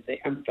highlighted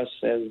the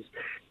emphasis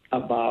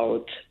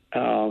about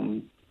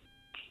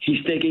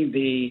he's taking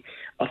the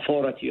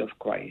authority of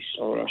Christ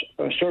or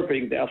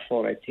usurping the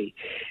authority.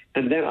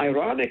 And then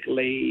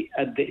ironically,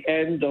 at the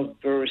end of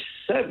verse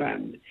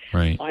 7,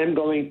 I'm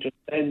going to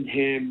send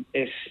him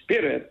a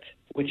spirit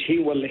which he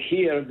will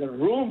hear the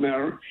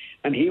rumor,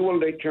 and he will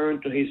return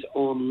to his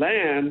own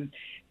land,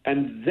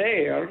 and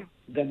there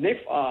the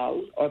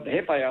Nifal, or the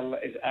Hiphael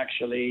is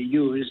actually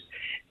used,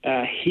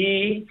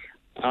 he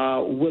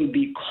will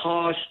be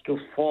caused to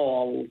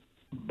fall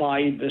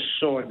by the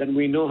sword. And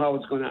we know how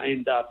it's going to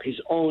end up. His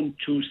own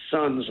two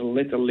sons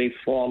literally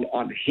fall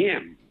on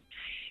him,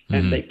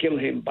 and they kill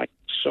him by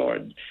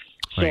sword.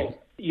 So,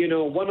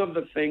 one of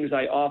the things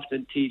I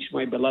often teach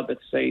my beloved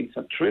saints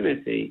of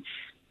Trinity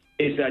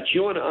is that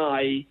you and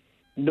I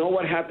know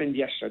what happened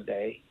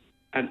yesterday,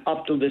 and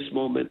up to this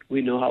moment,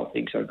 we know how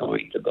things are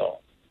going to go.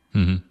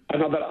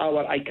 Another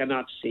hour I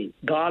cannot see.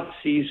 God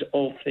sees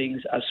all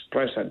things as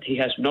present. He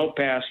has no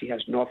past. He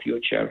has no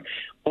future,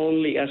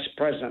 only as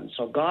present.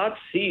 So God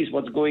sees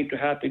what's going to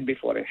happen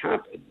before it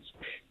happens.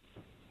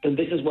 And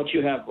this is what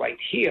you have right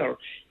here.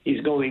 He's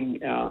going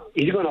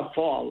to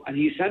fall, and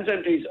he sends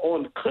him to his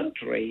own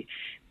country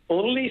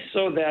only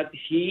so that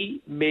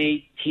he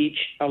may teach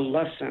a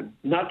lesson,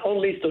 not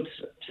only to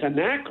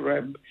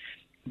Sennacherib,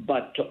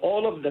 but to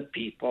all of the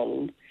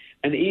people,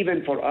 and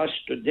even for us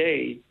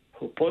today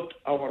who put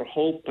our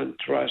hope and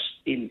trust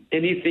in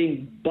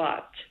anything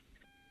but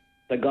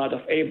the God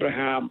of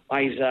Abraham,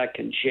 Isaac,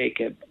 and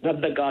Jacob,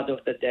 not the God of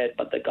the dead,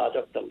 but the God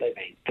of the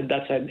living. And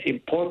that's an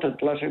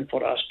important lesson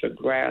for us to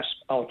grasp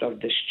out of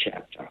this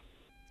chapter.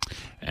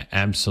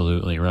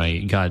 Absolutely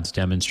right. God's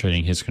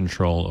demonstrating his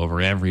control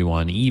over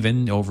everyone,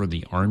 even over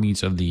the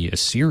armies of the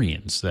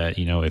Assyrians, that,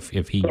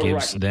 if he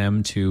gives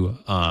them to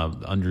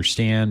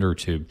understand or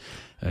to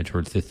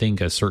think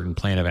a certain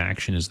plan of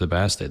action is the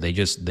best, that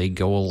they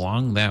go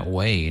along that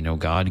way.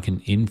 God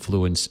can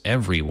influence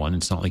everyone.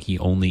 It's not like he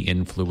only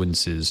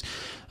influences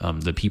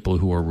the people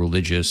who are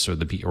religious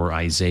or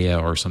Isaiah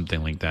or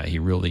something like that. He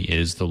really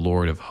is the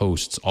Lord of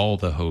hosts, all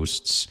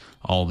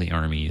the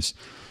armies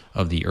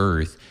of the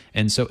earth.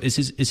 And so this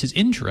is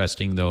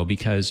interesting, though,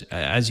 because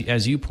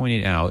as you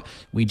pointed out,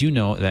 we do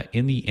know that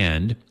in the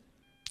end,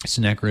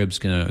 Sennacherib's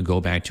going to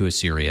go back to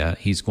Assyria.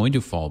 He's going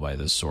to fall by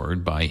the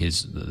sword, by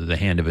the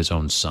hand of his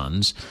own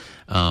sons.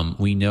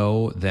 We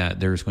know that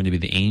there's going to be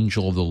the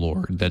angel of the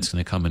Lord that's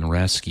going to come and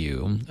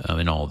rescue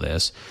in all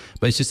this.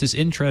 But it's just this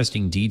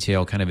interesting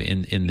detail kind of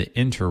in the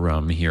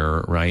interim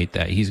here, right,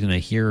 that he's going to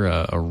hear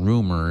a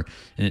rumor.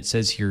 And it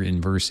says here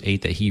in verse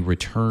 8 that he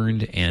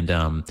returned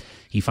and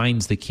he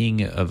finds the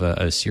king of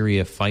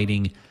Assyria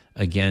fighting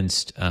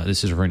against,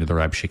 this is referring to the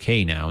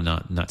Rabshakeh now,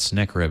 not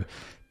Sennacherib.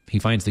 He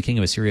finds the king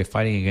of Assyria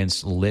fighting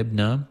against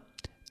Libnah,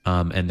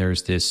 and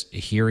there's this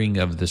hearing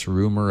of this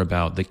rumor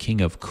about the king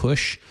of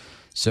Cush.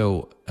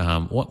 So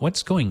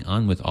what's going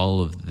on with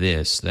all of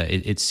this? That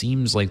it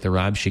seems like the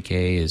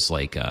Rabshakeh is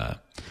like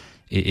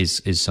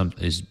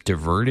is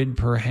diverted,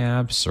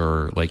 perhaps,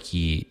 or like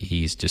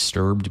he's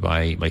disturbed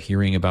by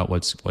hearing about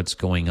what's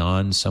going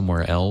on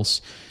somewhere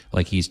else,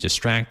 like he's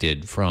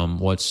distracted from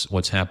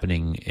what's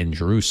happening in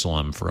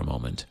Jerusalem for a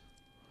moment.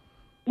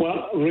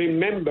 Well,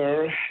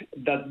 remember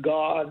that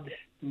God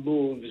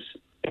moves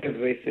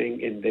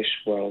everything in this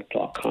world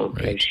to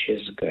accomplish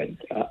his good.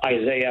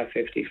 Isaiah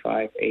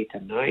 55, 8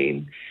 and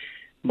 9,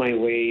 my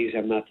ways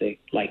are not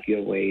like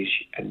your ways,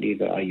 and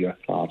neither are your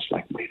thoughts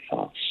like my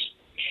thoughts.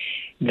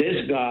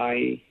 This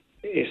guy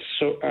is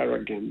so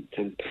arrogant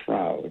and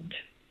proud,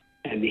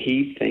 and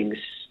he thinks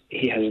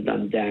he has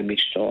done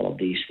damage to all of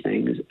these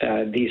things,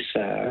 these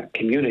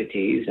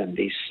communities and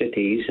these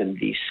cities and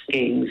these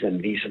kings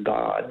and these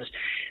gods.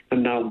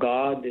 And now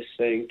God is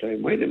saying to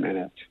him, wait a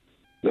minute,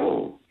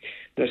 no,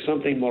 there's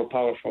something more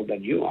powerful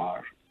than you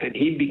are. And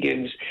he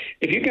begins,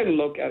 if you can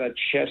look at a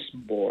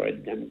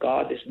chessboard, and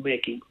God is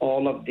making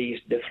all of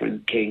these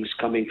different kings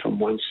coming from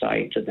one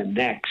side to the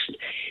next,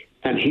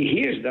 and he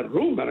hears the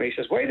rumor, he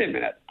says, wait a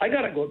minute, I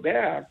got to go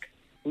back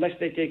lest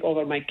they take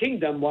over my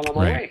kingdom while I'm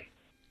away.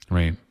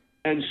 Right.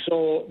 And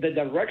so the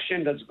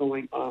direction that's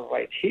going on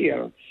right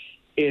here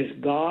is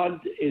God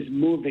is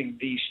moving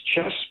these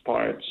chess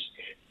parts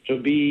to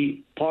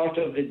be part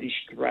of the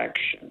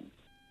distraction.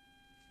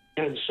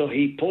 And so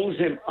he pulls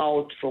him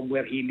out from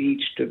where he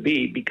needs to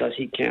be because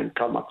he can't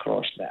come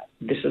across that.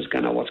 This is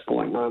kind of what's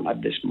going on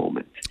at this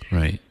moment.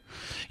 Right.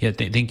 Yeah,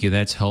 thank you.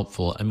 That's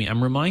helpful. I mean,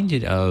 I'm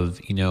reminded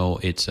of,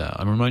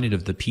 I'm reminded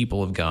of the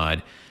people of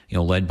God,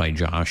 led by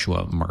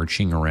Joshua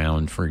marching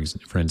around, for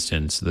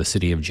instance, the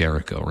city of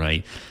Jericho,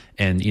 right?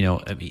 And,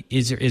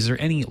 is there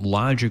any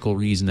logical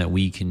reason that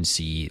we can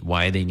see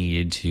why they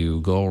needed to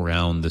go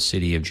around the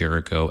city of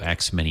Jericho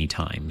X many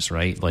times,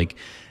 right? Like,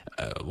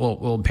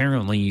 well,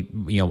 apparently,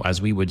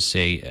 as we would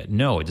say,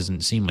 no, it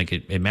doesn't seem like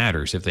it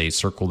matters if they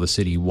circle the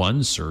city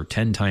once or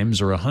 10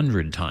 times or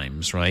 100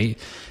 times, right?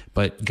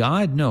 But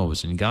God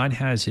knows, and God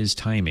has his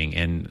timing,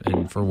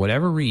 and for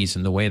whatever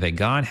reason, the way that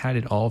God had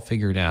it all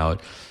figured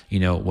out,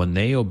 when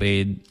they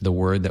obeyed the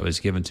word that was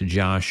given to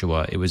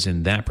Joshua, it was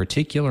in that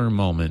particular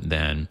moment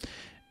then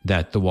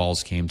that the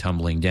walls came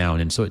tumbling down.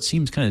 And so it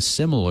seems kind of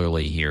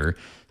similarly here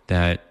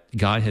that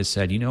God has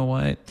said, you know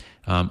what,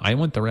 I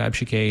want the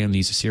Rabshakeh and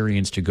these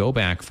Assyrians to go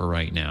back for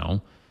right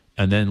now.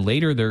 And then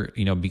later they're,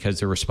 because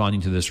they're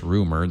responding to this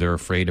rumor, they're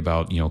afraid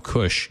about,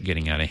 Cush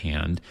getting out of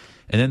hand.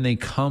 And then they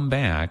come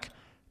back.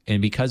 And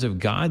because of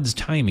God's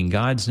timing,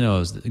 God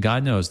knows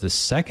the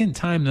second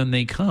time then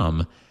they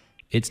come,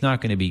 it's not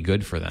going to be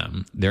good for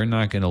them. They're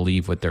not going to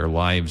leave with their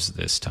lives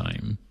this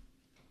time.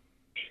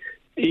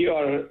 You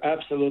are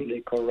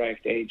absolutely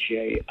correct,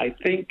 AJ. I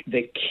think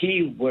the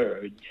key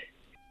word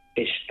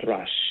is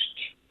trust.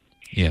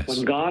 Yes.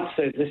 When God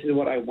says, this is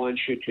what I want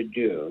you to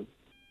do,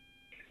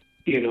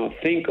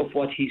 think of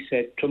what he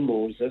said to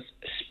Moses,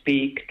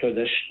 speak to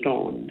the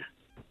stone.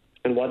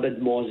 And what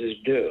did Moses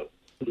do?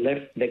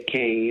 Lift the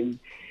cane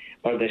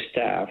or the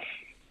staff.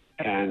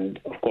 And,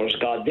 of course,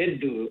 God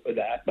did do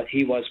that, but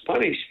he was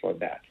punished for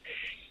that.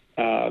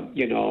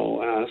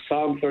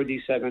 Psalm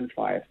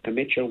 37:5,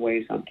 commit your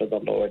ways unto the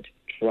Lord,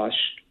 trust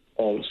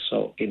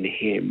also in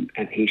him,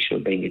 and he shall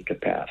bring it to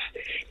pass.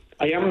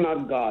 I am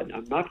not God.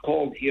 I'm not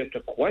called here to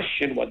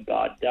question what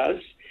God does.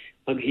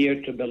 I'm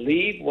here to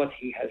believe what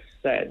he has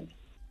said.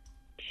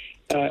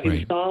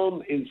 In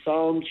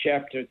Psalm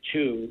chapter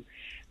 2,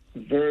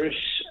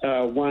 verse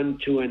 1,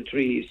 2, and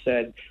 3, he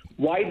said,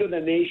 why do the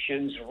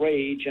nations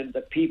rage and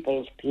the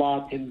peoples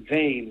plot in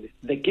vain?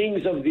 The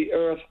kings of the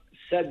earth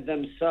set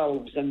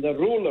themselves, and the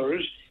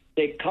rulers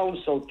take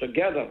counsel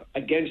together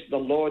against the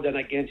Lord and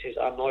against his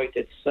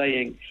anointed,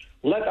 saying,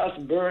 let us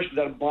burst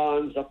their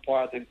bonds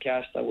apart and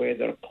cast away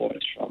their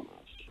cords from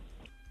us.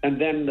 And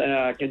then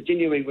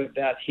continuing with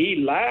that, he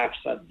laughs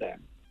at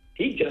them.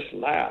 He just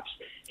laughs.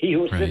 He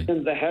who sits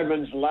in the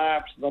heavens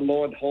laughs. The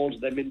Lord holds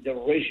them in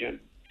derision.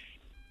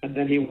 And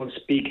then he will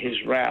speak his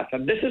wrath.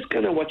 And this is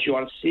kind of what you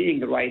are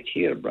seeing right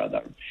here,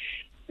 brother.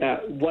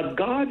 What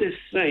God is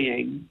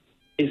saying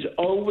is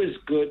always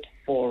good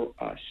for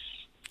us.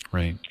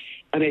 Right.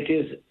 And it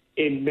is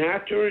in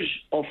matters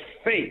of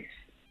faith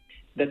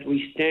that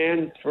we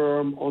stand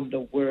firm on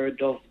the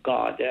word of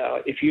God.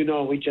 If you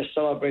know, we just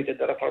celebrated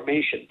the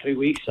Reformation 3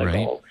 weeks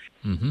ago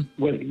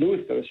with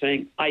Luther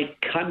saying, I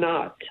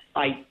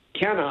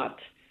cannot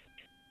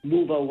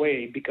move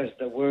away because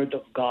the word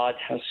of God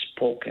has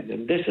spoken.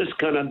 And this is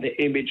kind of the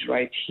image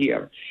right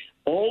here.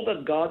 All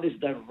that God is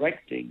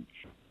directing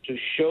to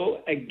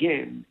show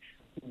again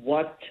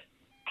what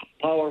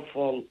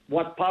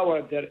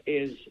power there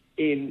is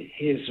in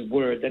his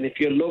word. And if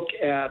you look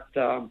at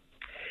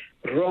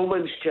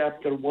Romans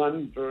chapter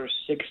 1, verse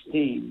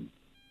 16,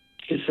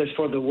 it says,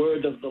 for the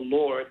word of the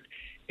Lord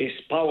is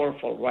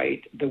powerful,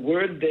 right? The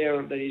word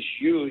there that is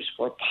used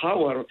for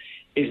power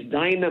is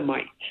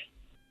dynamite.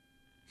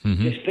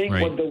 Just think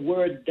what the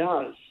word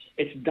does.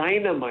 It's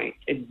dynamite.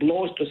 It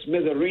blows to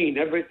smithereen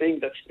everything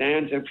that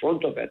stands in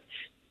front of it.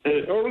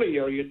 And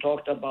earlier you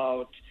talked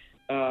about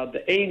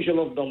the angel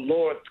of the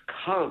Lord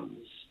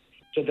comes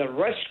to the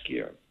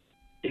rescue.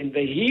 In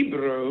the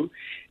Hebrew,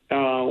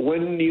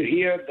 when you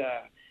hear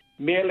the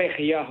Melech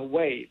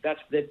Yahweh,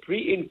 that's the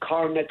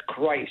pre-incarnate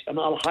Christ. And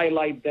I'll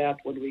highlight that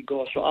when we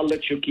go. So I'll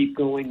let you keep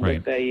going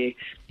with the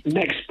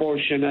next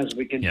portion as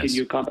we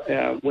continue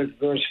with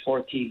verse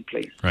 14,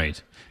 please. Right.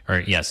 All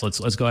right. Yes.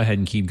 Let's go ahead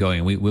and keep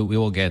going. We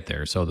will get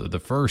there. So the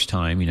first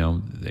time,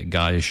 that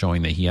God is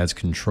showing that he has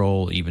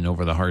control even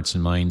over the hearts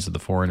and minds of the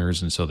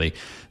foreigners. And so they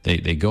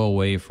go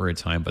away for a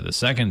time. But the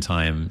second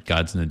time,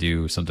 God's going to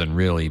do something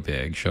really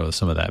big, show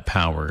some of that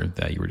power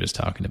that you were just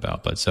talking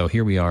about. But so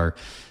here we are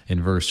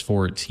in verse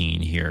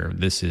 14 here.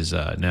 This is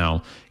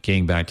now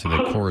getting back to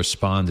the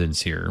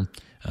correspondence here.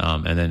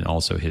 And then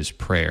also his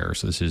prayer.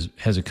 So this is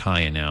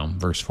Hezekiah now,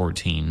 verse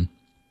 14.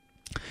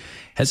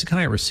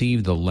 Hezekiah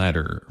received the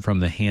letter from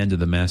the hand of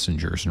the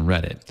messengers and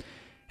read it.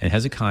 And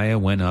Hezekiah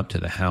went up to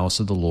the house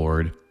of the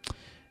Lord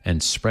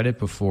and spread it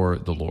before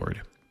the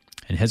Lord.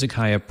 And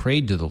Hezekiah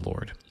prayed to the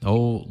Lord,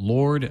 O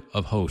Lord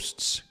of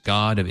hosts,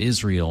 God of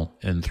Israel,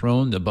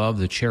 enthroned above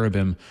the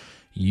cherubim,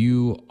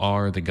 you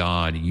are the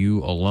God,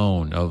 you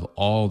alone, of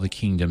all the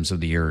kingdoms of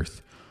the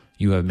earth.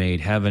 You have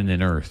made heaven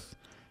and earth.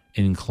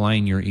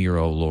 Incline your ear,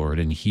 O Lord,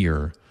 and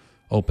hear.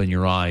 Open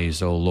your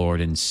eyes, O Lord,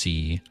 and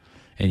see.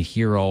 And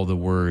hear all the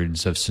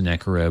words of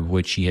Sennacherib,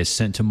 which he has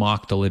sent to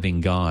mock the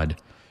living God.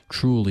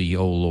 Truly,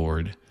 O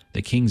Lord,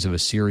 the kings of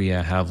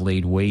Assyria have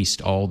laid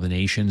waste all the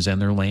nations and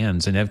their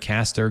lands, and have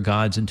cast their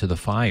gods into the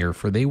fire,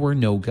 for they were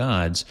no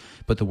gods,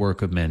 but the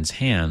work of men's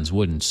hands,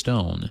 wood and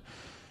stone.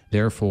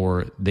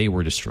 Therefore they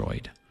were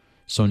destroyed.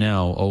 So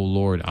now, O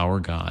Lord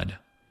our God,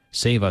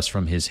 save us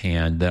from his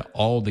hand, that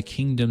all the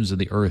kingdoms of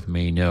the earth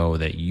may know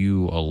that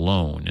you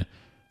alone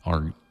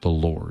are the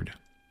Lord.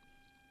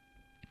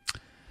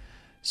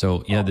 So,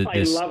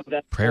 this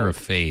prayer of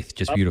faith,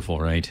 just beautiful,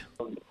 right?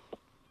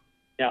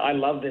 Yeah, I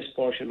love this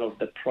portion of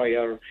the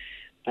prayer.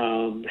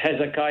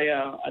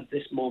 Hezekiah, at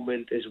this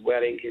moment, is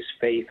wearing his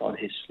faith on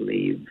his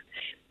sleeve,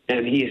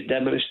 and he is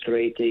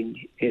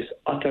demonstrating his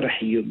utter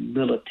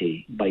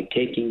humility by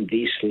taking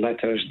these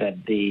letters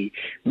that the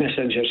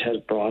messengers has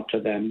brought to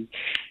them,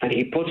 and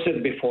he puts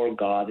it before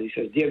God. He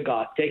says, Dear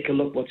God, take a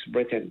look what's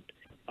written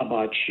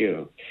about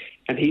you.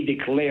 And he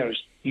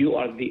declares, you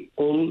are the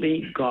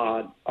only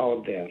God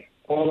out there.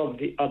 All of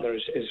the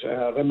others is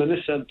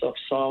reminiscent of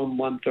Psalm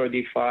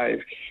 135,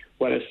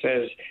 where it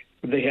says,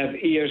 they have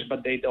ears,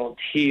 but they don't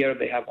hear.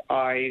 They have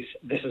eyes.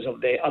 This is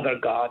of the other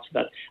gods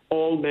that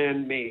all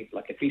man made,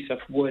 like a piece of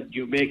wood.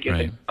 You make it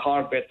a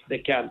carpet. They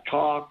can't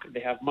talk.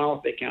 They have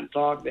mouth. They can't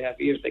talk. They have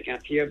ears. They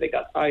can't hear. They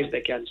got eyes.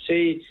 They can't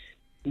see.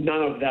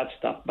 None of that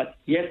stuff. But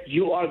yet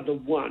you are the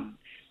one.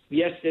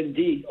 Yes,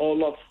 indeed,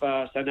 all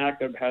of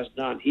Sennacherib has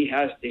done. He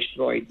has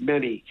destroyed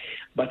many.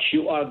 But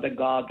you are the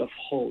God of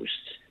hosts.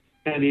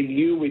 And in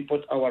you we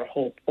put our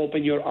hope.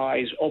 Open your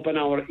eyes, open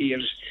our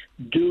ears,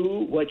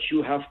 do what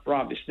you have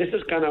promised. This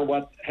is kind of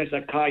what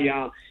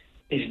Hezekiah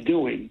is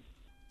doing.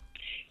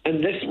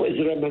 And this was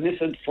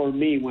reminiscent for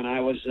me when I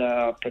was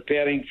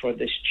preparing for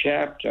this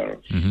chapter.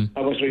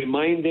 I was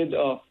reminded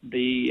of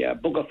the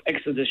book of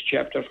Exodus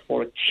chapter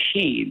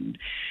 14,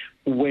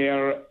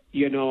 where,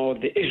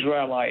 the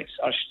Israelites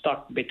are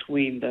stuck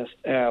between the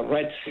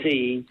Red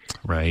Sea.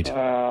 Right.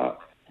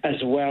 As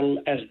well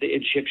as the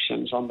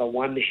Egyptians on the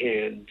one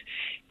hand.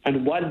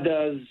 And what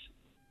does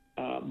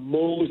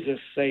Moses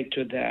say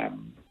to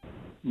them?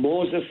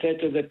 Moses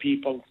said to the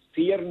people,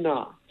 fear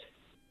not,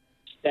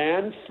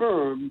 stand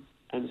firm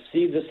and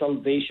see the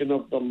salvation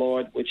of the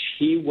Lord, which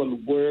he will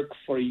work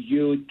for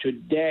you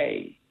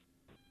today.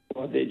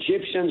 For the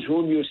Egyptians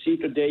whom you see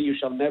today, you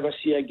shall never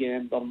see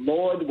again. The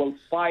Lord will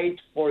fight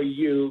for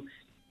you,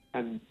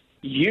 and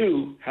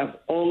you have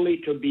only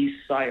to be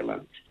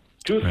silent.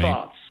 Two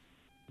thoughts.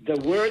 The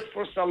word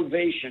for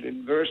salvation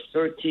in verse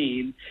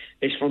 13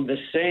 is from the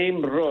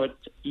same root,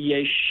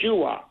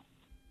 Yeshua.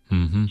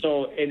 Mm-hmm.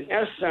 So, in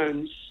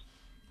essence,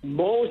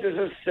 Moses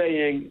is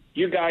saying,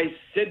 you guys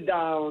sit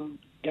down,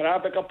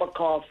 grab a cup of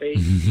coffee,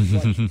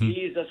 what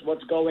Jesus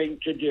was going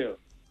to do.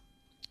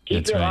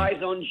 Keep your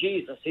eyes on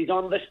Jesus. He's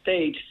on the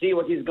stage. See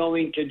what he's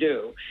going to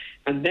do.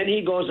 And then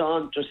he goes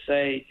on to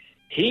say,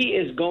 he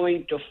is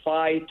going to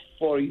fight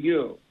for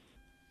you.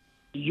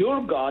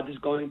 Your God is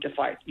going to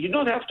fight. You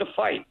don't have to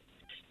fight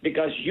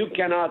because you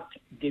cannot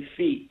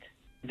defeat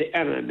the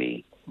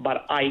enemy,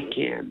 but I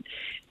can.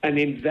 And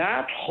in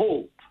that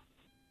hope,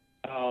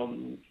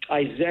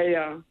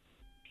 Isaiah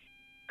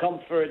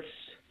comforts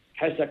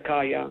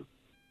Hezekiah.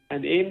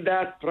 And in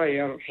that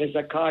prayer,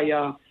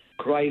 Hezekiah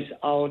cries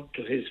out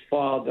to his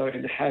Father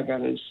in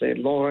heaven and say,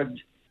 Lord,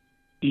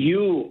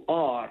 you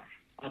are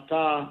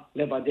Ata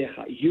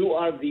Levadecha. You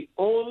are the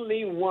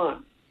only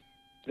one.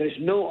 There's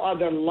no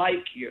other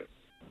like you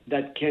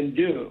that can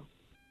do,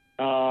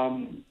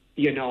 do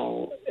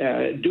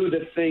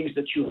the things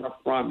that you have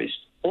promised.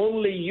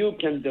 Only you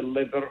can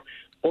deliver.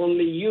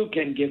 Only you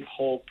can give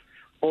hope.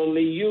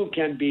 Only you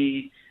can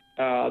be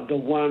the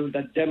one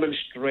that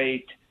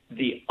demonstrate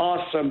the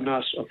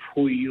awesomeness of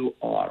who you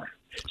are.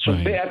 So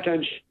pay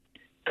attention.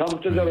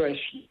 Come to the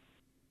rescue.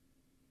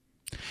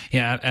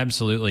 Yeah,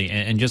 absolutely.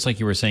 And just like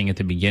you were saying at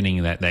the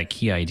beginning, that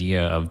key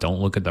idea of don't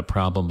look at the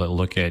problem, but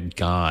look at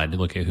God,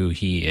 look at who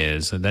he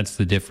is. And that's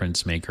the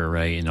difference maker,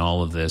 right, in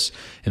all of this.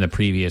 In the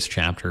previous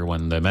chapter,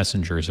 when the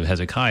messengers of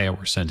Hezekiah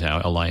were sent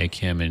out,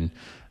 Eliakim and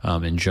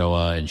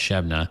Joah and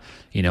Shebna,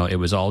 it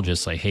was all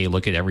just like, hey,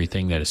 look at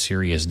everything that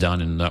Assyria has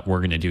done and what we're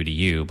going to do to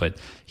you. But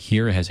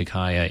here,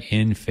 Hezekiah,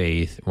 in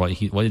faith, what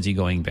is he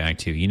going back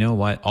to? You know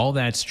what? All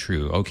that's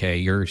true. Okay,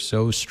 you're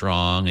so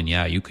strong, and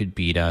yeah, you could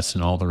beat us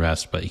and all the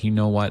rest. But you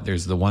know what?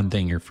 There's the one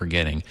thing you're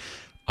forgetting.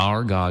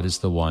 Our God is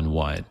the one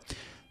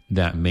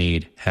that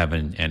made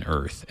heaven and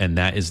earth. And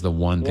that is the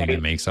one thing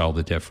that makes all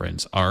the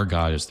difference. Our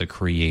God is the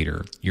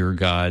creator. Your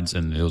gods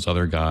and those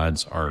other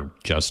gods are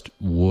just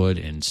wood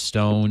and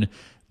stone.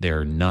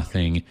 They're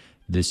nothing.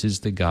 This is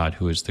the God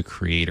who is the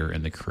creator,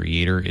 and the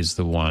creator is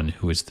the one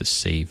who is the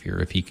savior.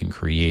 If he can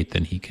create,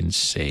 then he can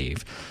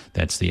save.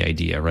 That's the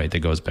idea, right? That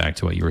goes back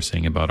to what you were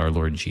saying about our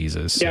Lord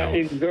Jesus. Yeah,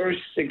 in verse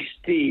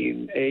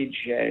 16,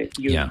 AJ,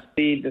 you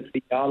see the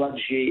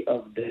theology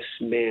of this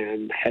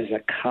man,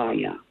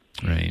 Hezekiah.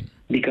 Right.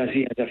 Because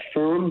he has a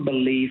firm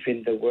belief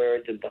in the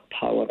word and the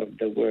power of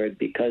the word.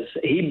 Because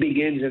he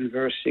begins in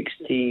verse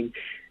 16,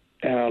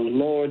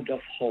 Lord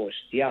of hosts,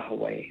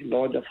 Yahweh,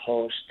 Lord of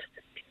hosts,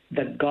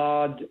 the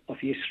God of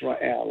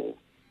Israel,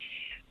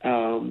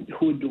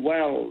 who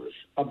dwells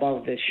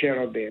above the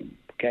cherubim.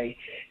 Okay,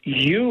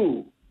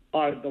 you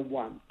are the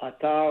one.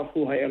 Ata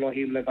hu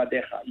Elohim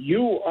levadecha.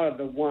 You are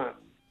the one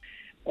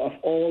of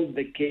all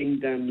the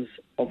kingdoms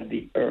of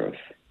the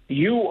earth.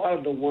 You are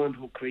the one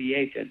who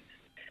created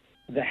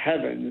the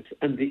heavens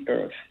and the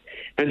earth.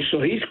 And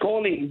so he's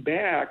calling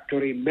back to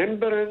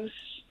remembrance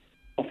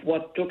of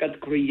what took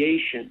at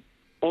creation.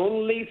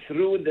 Only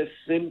through the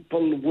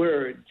simple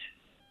word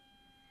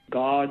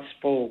God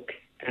spoke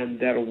and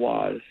there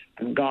was,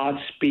 and God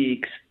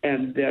speaks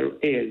and there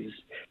is.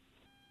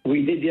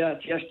 We did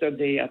that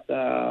yesterday at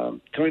the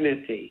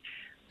Trinity.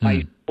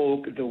 I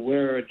spoke the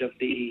word of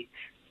the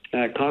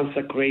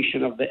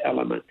consecration of the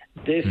element.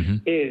 This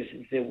is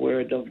the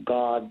word of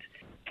God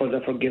for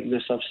the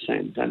forgiveness of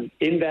sins. And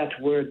in that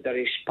word there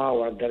is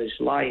power, there is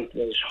light,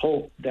 there is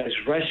hope, there is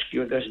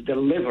rescue, there is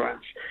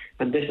deliverance.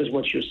 And this is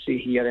what you see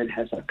here in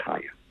Hezekiah.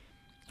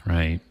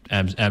 Right.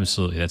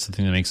 Absolutely. That's the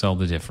thing that makes all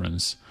the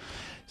difference.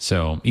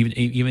 So even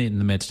in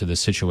the midst of the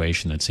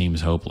situation that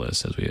seems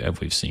hopeless, as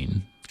we've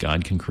seen,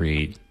 God can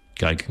create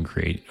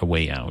a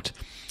way out.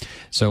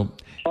 So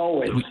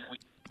always.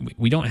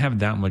 We don't have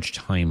that much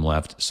time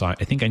left, so I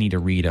think I need to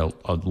read a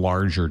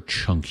larger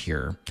chunk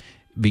here.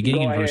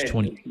 Beginning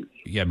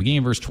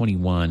in verse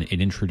 21,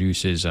 it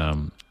introduces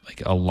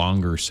like a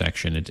longer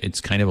section.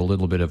 It's kind of a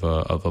little bit of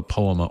a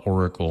poem, an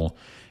oracle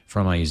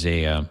from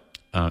Isaiah.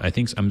 I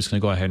think I'm just going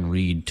to go ahead and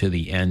read to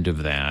the end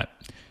of that.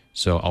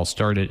 So I'll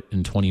start it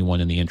in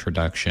 21 in the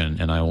introduction,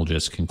 and I will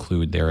just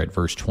conclude there at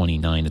verse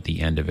 29 at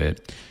the end of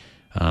it.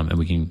 And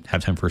we can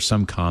have time for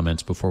some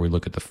comments before we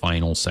look at the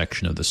final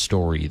section of the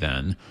story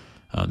then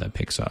that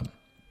picks up.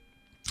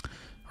 All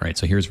right,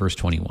 so here's verse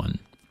 21.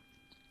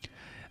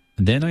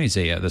 Then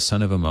Isaiah, the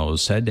son of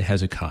Amoz, said to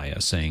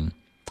Hezekiah, saying,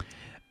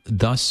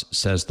 Thus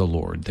says the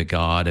Lord, the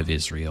God of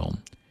Israel,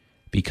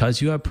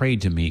 because you have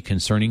prayed to me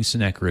concerning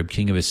Sennacherib,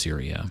 king of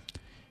Assyria,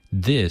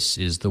 this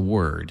is the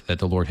word that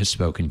the Lord has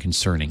spoken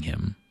concerning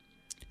him.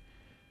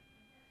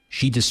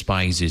 She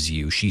despises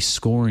you, she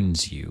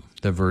scorns you,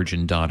 the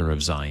virgin daughter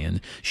of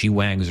Zion. She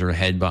wags her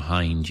head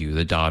behind you,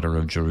 the daughter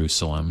of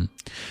Jerusalem.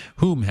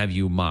 Whom have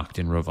you mocked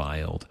and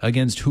reviled?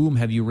 Against whom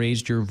have you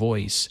raised your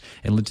voice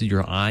and lifted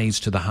your eyes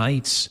to the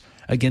heights?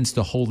 against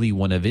the Holy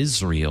One of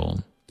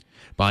Israel.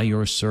 By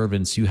your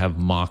servants you have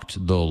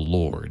mocked the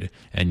Lord,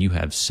 and you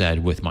have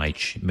said, with my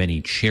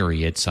many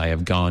chariots I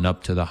have gone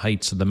up to the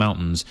heights of the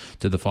mountains,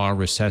 to the far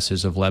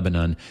recesses of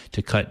Lebanon,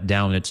 to cut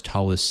down its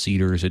tallest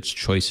cedars, its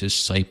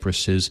choicest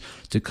cypresses,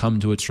 to come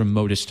to its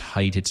remotest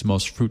height, its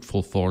most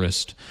fruitful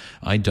forest.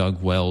 I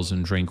dug wells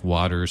and drank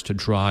waters, to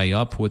dry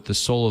up with the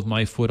sole of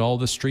my foot all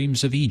the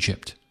streams of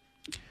Egypt.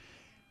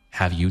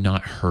 Have you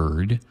not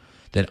heard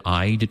that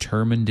I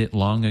determined it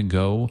long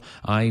ago?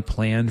 I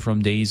planned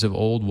from days of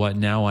old what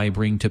now I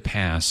bring to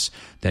pass,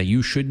 that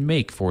you should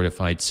make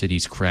fortified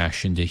cities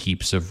crash into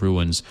heaps of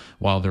ruins,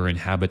 while their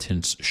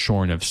inhabitants,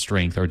 shorn of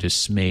strength, are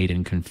dismayed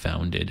and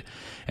confounded,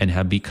 and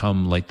have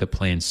become like the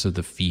plants of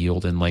the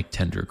field and like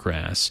tender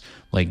grass,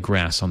 like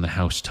grass on the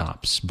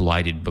housetops,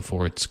 blighted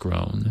before it's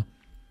grown.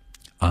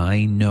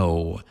 I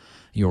know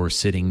you're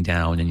sitting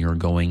down and you're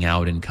going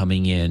out and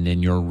coming in,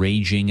 and you're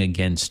raging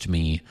against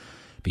me,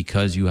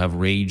 because you have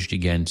raged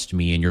against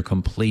me, and your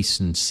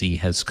complacency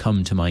has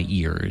come to my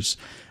ears.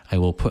 I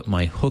will put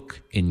my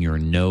hook in your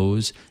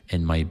nose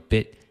and my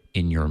bit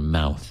in your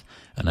mouth,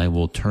 and I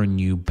will turn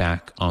you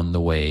back on the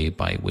way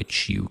by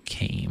which you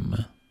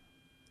came.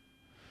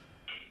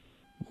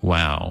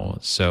 Wow.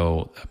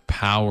 So a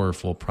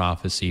powerful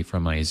prophecy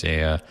from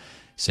Isaiah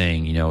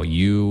saying,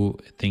 you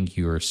think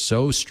you are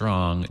so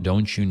strong.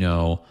 Don't you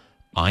know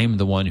I'm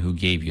the one who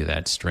gave you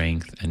that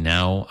strength, and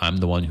now I'm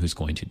the one who's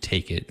going to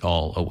take it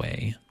all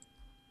away.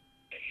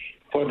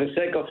 For the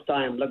sake of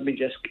time, let me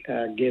just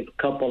give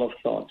a couple of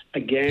thoughts.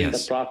 Again,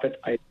 Yes. The prophet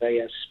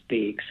Isaiah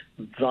speaks,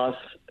 thus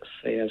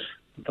says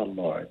the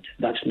Lord.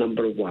 That's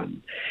number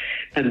one.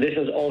 And this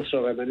is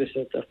also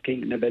reminiscent of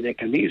King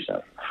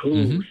Nebuchadnezzar,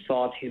 who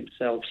thought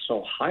himself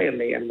so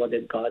highly, and what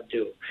did God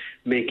do?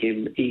 Make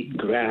him eat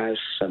grass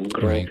and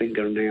grow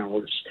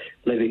fingernails,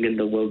 living in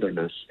the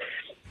wilderness.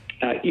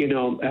 In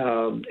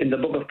the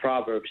book of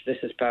Proverbs, this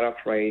is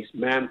paraphrased,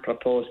 man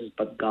proposes,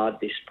 but God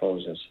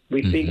disposes.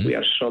 We think we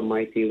are so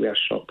mighty, we are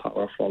so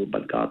powerful,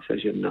 but God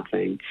says you're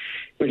nothing.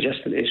 You're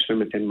just an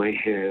instrument in my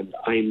hand.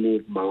 I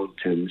move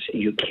mountains.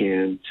 You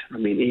can't.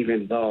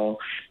 Even though,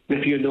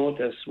 if you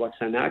notice what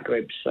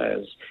Sennacherib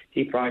says,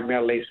 he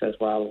primarily says,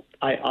 well,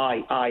 I.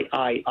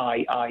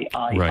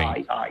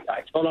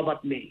 It's all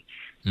about me.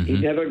 He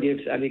never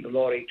gives any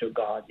glory to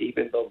God,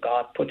 even though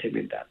God put him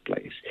in that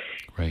place.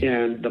 Right.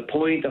 And the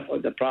point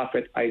of the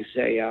prophet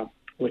Isaiah,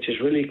 which is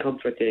really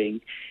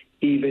comforting,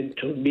 even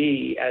to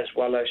me as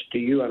well as to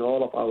you and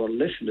all of our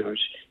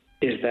listeners,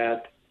 is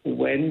that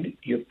when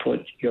you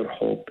put your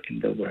hope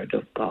in the Word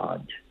of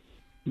God,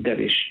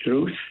 there is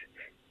truth,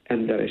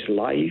 and there is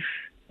life,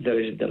 there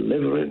is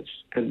deliverance,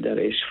 and there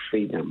is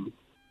freedom.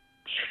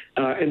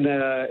 In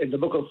the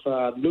book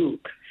of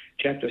Luke,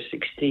 chapter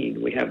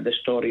 16, we have the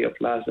story of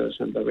Lazarus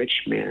and the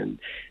rich man.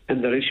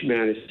 And the rich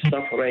man is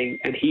suffering,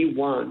 and he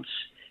wants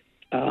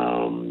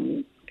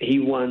to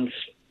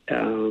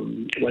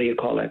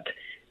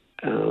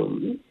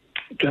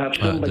have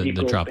somebody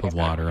the drop of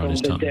water on his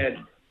tongue. Dead.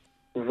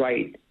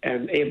 Right.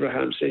 And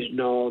Abraham says,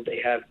 no,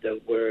 they have the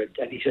word.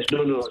 And he says,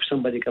 no, if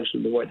somebody comes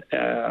from the word,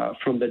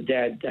 from the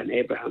dead. And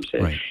Abraham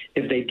says,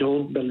 if they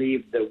don't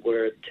believe the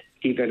word,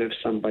 even if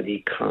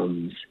somebody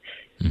comes,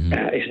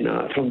 is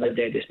not from the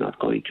dead, is not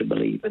going to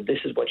believe. And this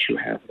is what you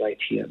have right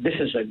here. This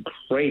is a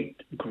great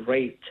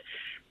glimpse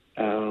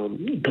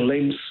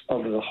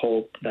of the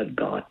hope that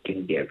God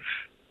can give.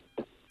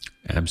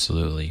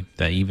 Absolutely.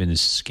 That even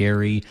as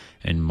scary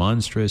and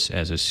monstrous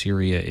as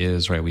Assyria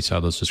is, right? We saw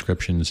those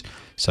descriptions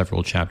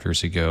several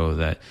chapters ago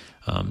that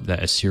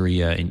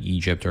Assyria and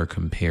Egypt are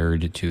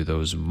compared to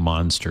those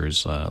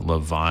monsters,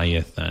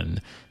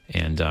 Leviathan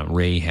and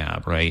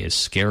Rahab, right? As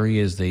scary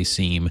as they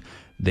seem,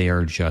 they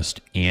are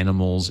just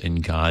animals in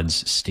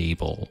God's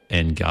stable,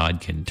 and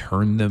God can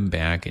turn them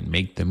back and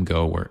make them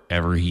go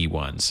wherever he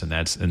wants. And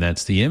that's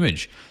the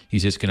image.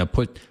 He's just going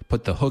to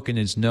put the hook in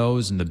his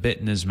nose and the bit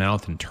in his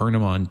mouth and turn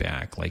him on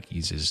back, like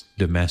he's his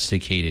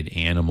domesticated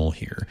animal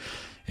here.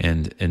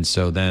 And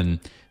so then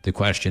the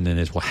question then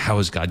is, well, how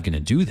is God going to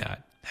do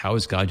that? How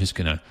is God just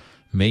going to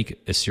make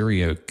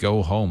Assyria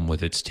go home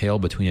with its tail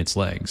between its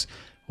legs?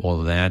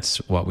 Well, that's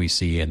what we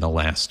see in the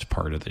last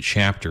part of the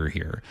chapter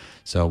here.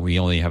 So we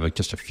only have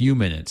just a few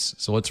minutes.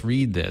 So let's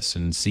read this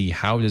and see,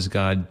 how does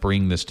God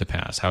bring this to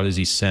pass? How does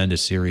he send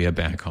Assyria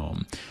back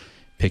home?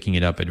 Picking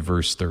it up at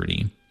verse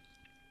 30.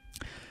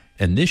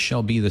 And this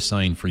shall be the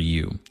sign for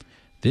you.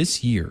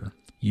 This year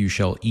you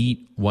shall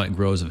eat what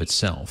grows of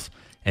itself,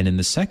 and in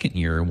the second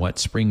year what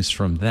springs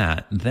from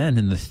that. Then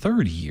in the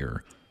third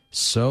year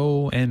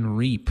sow and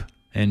reap,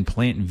 and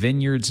plant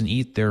vineyards and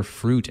eat their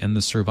fruit, and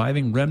the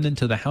surviving remnant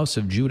of the house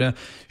of Judah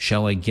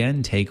shall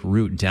again take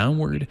root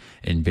downward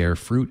and bear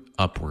fruit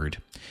upward.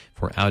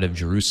 For out of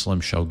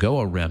Jerusalem shall go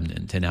a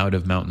remnant, and out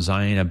of Mount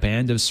Zion a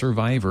band of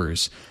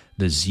survivors.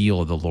 The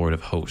zeal of the Lord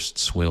of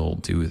hosts will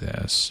do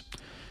this.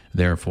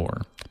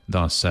 Therefore,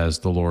 thus says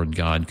the Lord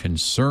God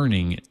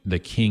concerning the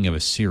king of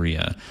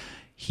Assyria,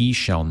 He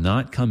shall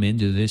not come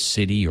into this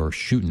city or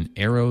shoot an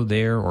arrow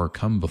there or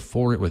come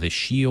before it with a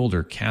shield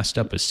or cast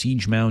up a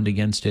siege mound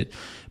against it.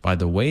 By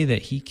the way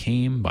that he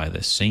came, by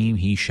the same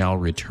he shall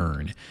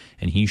return.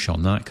 And he shall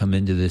not come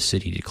into this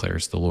city,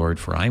 declares the Lord,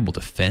 for I will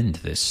defend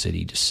this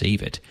city to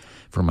save it,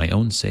 for my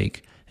own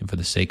sake and for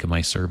the sake of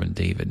my servant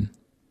David.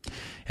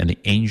 And the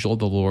angel of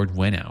the Lord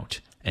went out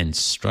and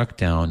struck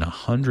down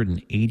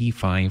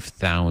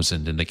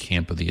 185,000 in the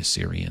camp of the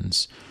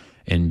Assyrians.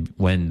 And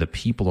when the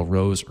people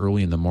arose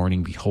early in the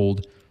morning,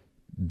 behold,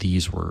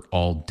 these were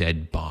all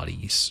dead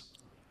bodies.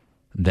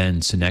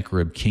 Then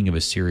Sennacherib, king of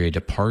Assyria,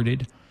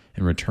 departed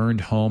and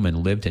returned home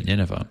and lived at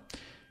Nineveh.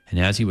 And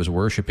as he was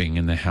worshipping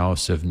in the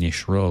house of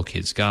Nisroch,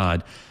 his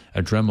god,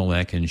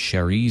 Adremelech and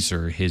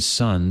Sharezer, his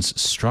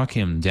sons, struck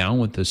him down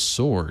with the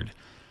sword.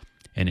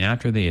 And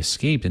after they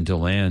escaped into the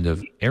land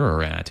of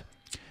Ararat,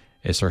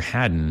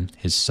 Esarhaddon,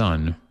 his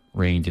son,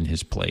 reigned in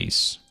his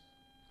place.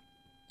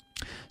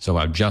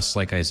 So just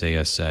like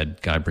Isaiah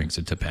said, God brings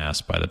it to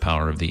pass by the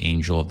power of the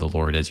angel of the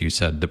Lord, as you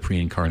said, the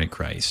pre-incarnate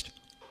Christ.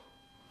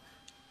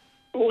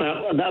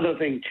 Well, another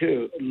thing,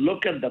 too,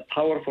 look at the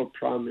powerful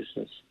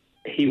promises.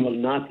 He will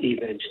not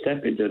even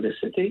step into the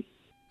city.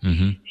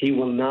 Mm-hmm. He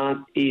will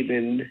not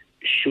even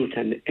shoot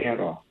an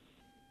arrow.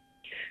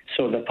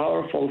 So the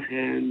powerful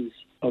hands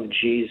of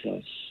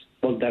Jesus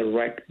will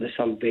direct the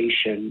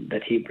salvation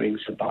that he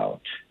brings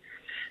about.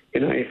 You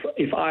know,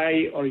 if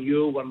I or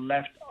you were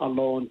left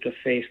alone to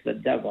face the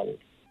devil,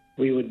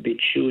 we would be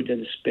chewed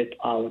and spit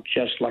out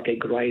just like a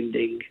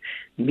grinding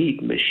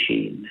meat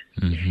machine.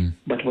 Mm-hmm.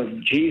 But with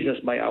Jesus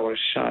by our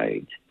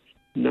side,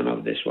 none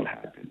of this will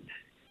happen.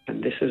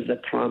 And this is the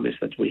promise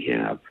that we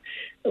have,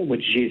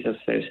 which Jesus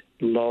says,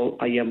 "Lo,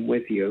 I am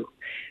with you,"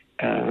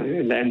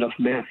 in the end of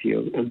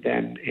Matthew. And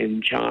then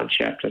in John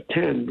chapter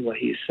 10, where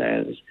he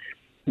says,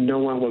 "No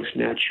one will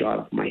snatch you out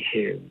of my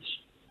hands."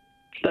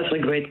 That's a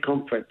great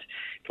comfort.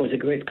 It was a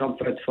great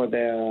comfort for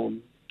the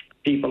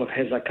people of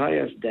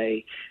Hezekiah's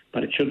day,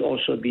 but it should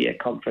also be a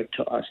comfort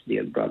to us,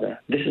 dear brother.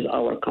 This is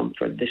our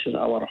comfort. This is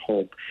our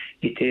hope.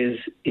 It is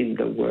in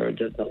the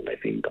word of the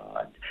living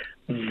God.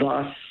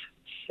 Thus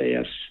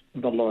saith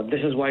the Lord.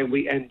 This is why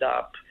we end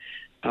up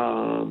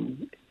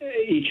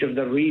each of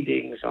the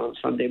readings on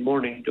Sunday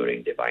morning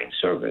during divine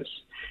service.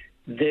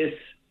 This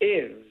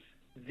is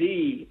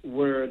the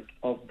word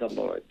of the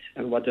Lord.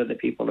 And what do the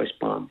people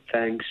respond?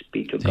 Thanks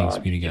be to God. Thanks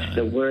be to God. It's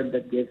the word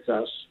that gives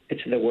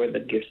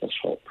us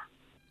hope.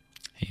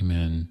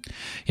 Amen.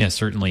 Yeah,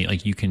 certainly.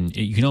 Like you can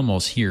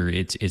almost hear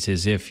it's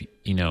as if,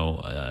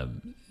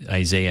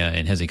 Isaiah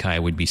and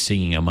Hezekiah would be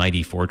singing "A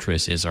Mighty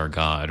Fortress is Our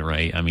God,"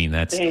 right? I mean,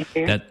 that's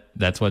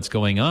what's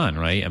going on,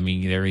 right? I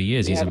mean, there he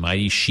is. He's a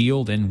mighty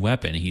shield and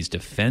weapon. He's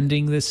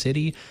defending the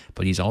city,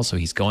 but he's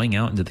going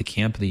out into the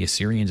camp of the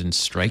Assyrians and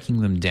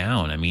striking them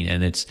down. I mean,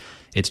 and it's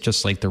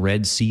just like the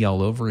Red Sea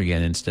all over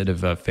again. Instead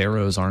of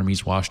Pharaoh's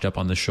armies washed up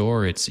on the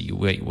shore, it's you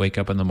wake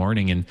up in the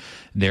morning and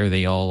there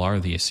they all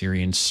are, the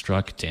Assyrians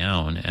struck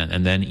down.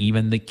 And then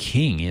even the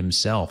king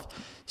himself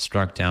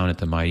struck down at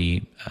the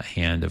mighty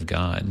hand of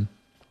God.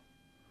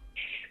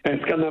 And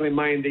it's kind of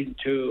reminding,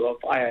 too, of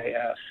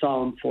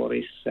Psalm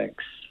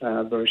 46,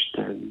 verse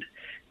 10,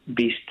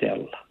 "Be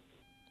still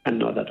and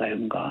know that I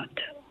am God."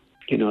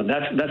 You know,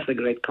 that's the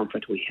great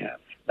comfort we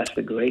have. That's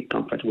the great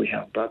comfort we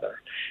have,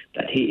 brother,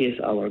 that he is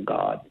our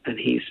God. And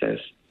he says,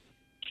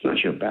 it's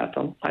not your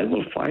battle. I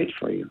will fight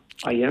for you.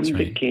 I am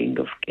the King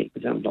of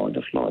kings and Lord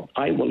of lords.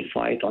 I will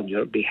fight on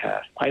your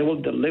behalf. I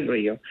will deliver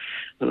you.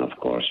 And, of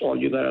course, all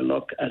you got to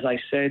look, as I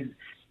said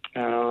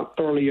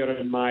earlier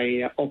in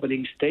my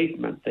opening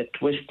statement, the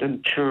twists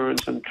and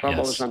turns and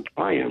troubles and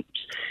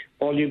triumphs,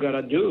 all you got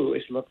to do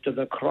is look to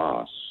the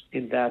cross.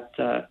 In that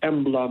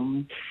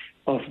emblem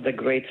of the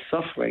great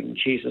suffering,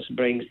 Jesus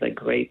brings the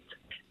great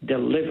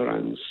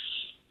deliverance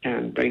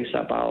and brings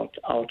about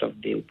out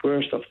of the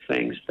worst of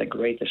things the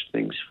greatest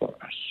things for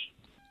us.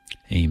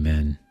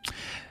 Amen.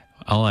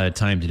 All out of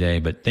time today,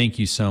 but thank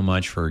you so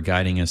much for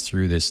guiding us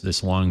through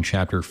this long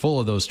chapter full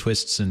of those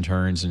twists and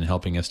turns and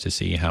helping us to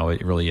see how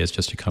it really is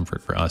just a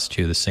comfort for us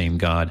too. The same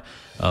God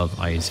of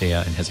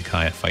Isaiah and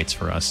Hezekiah fights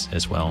for us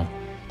as well.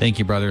 Thank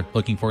you, brother.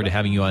 Looking forward to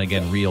having you on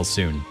again real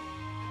soon.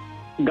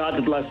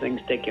 God's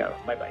blessings. Take care.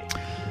 Bye-bye.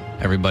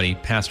 Everybody,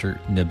 Pastor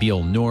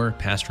Nabil Noor,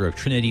 pastor of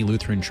Trinity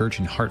Lutheran Church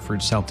in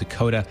Hartford, South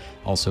Dakota,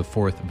 also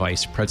fourth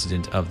vice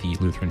president of the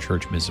Lutheran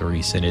Church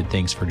Missouri Synod.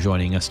 Thanks for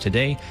joining us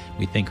today.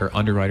 We thank our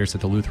underwriters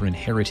at the Lutheran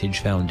Heritage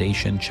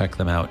Foundation. Check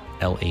them out,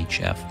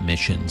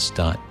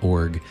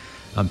 lhfmissions.org.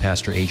 I'm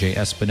Pastor A.J.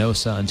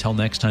 Espinosa. Until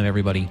next time,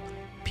 everybody,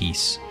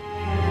 peace.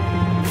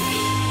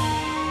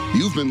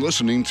 You've been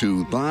listening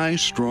to Thy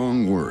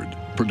Strong Word,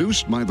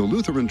 produced by the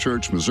Lutheran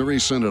Church Missouri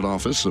Synod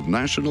Office of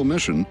National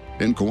Mission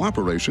in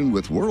cooperation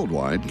with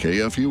Worldwide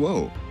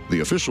KFUO, the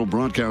official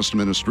broadcast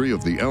ministry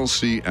of the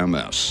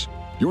LCMS.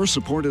 Your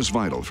support is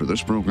vital for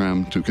this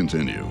program to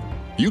continue.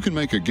 You can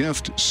make a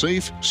gift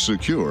safe,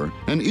 secure,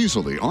 and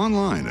easily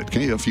online at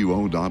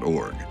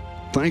kfuo.org.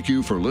 Thank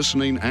you for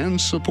listening and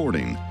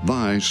supporting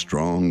Thy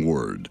Strong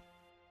Word.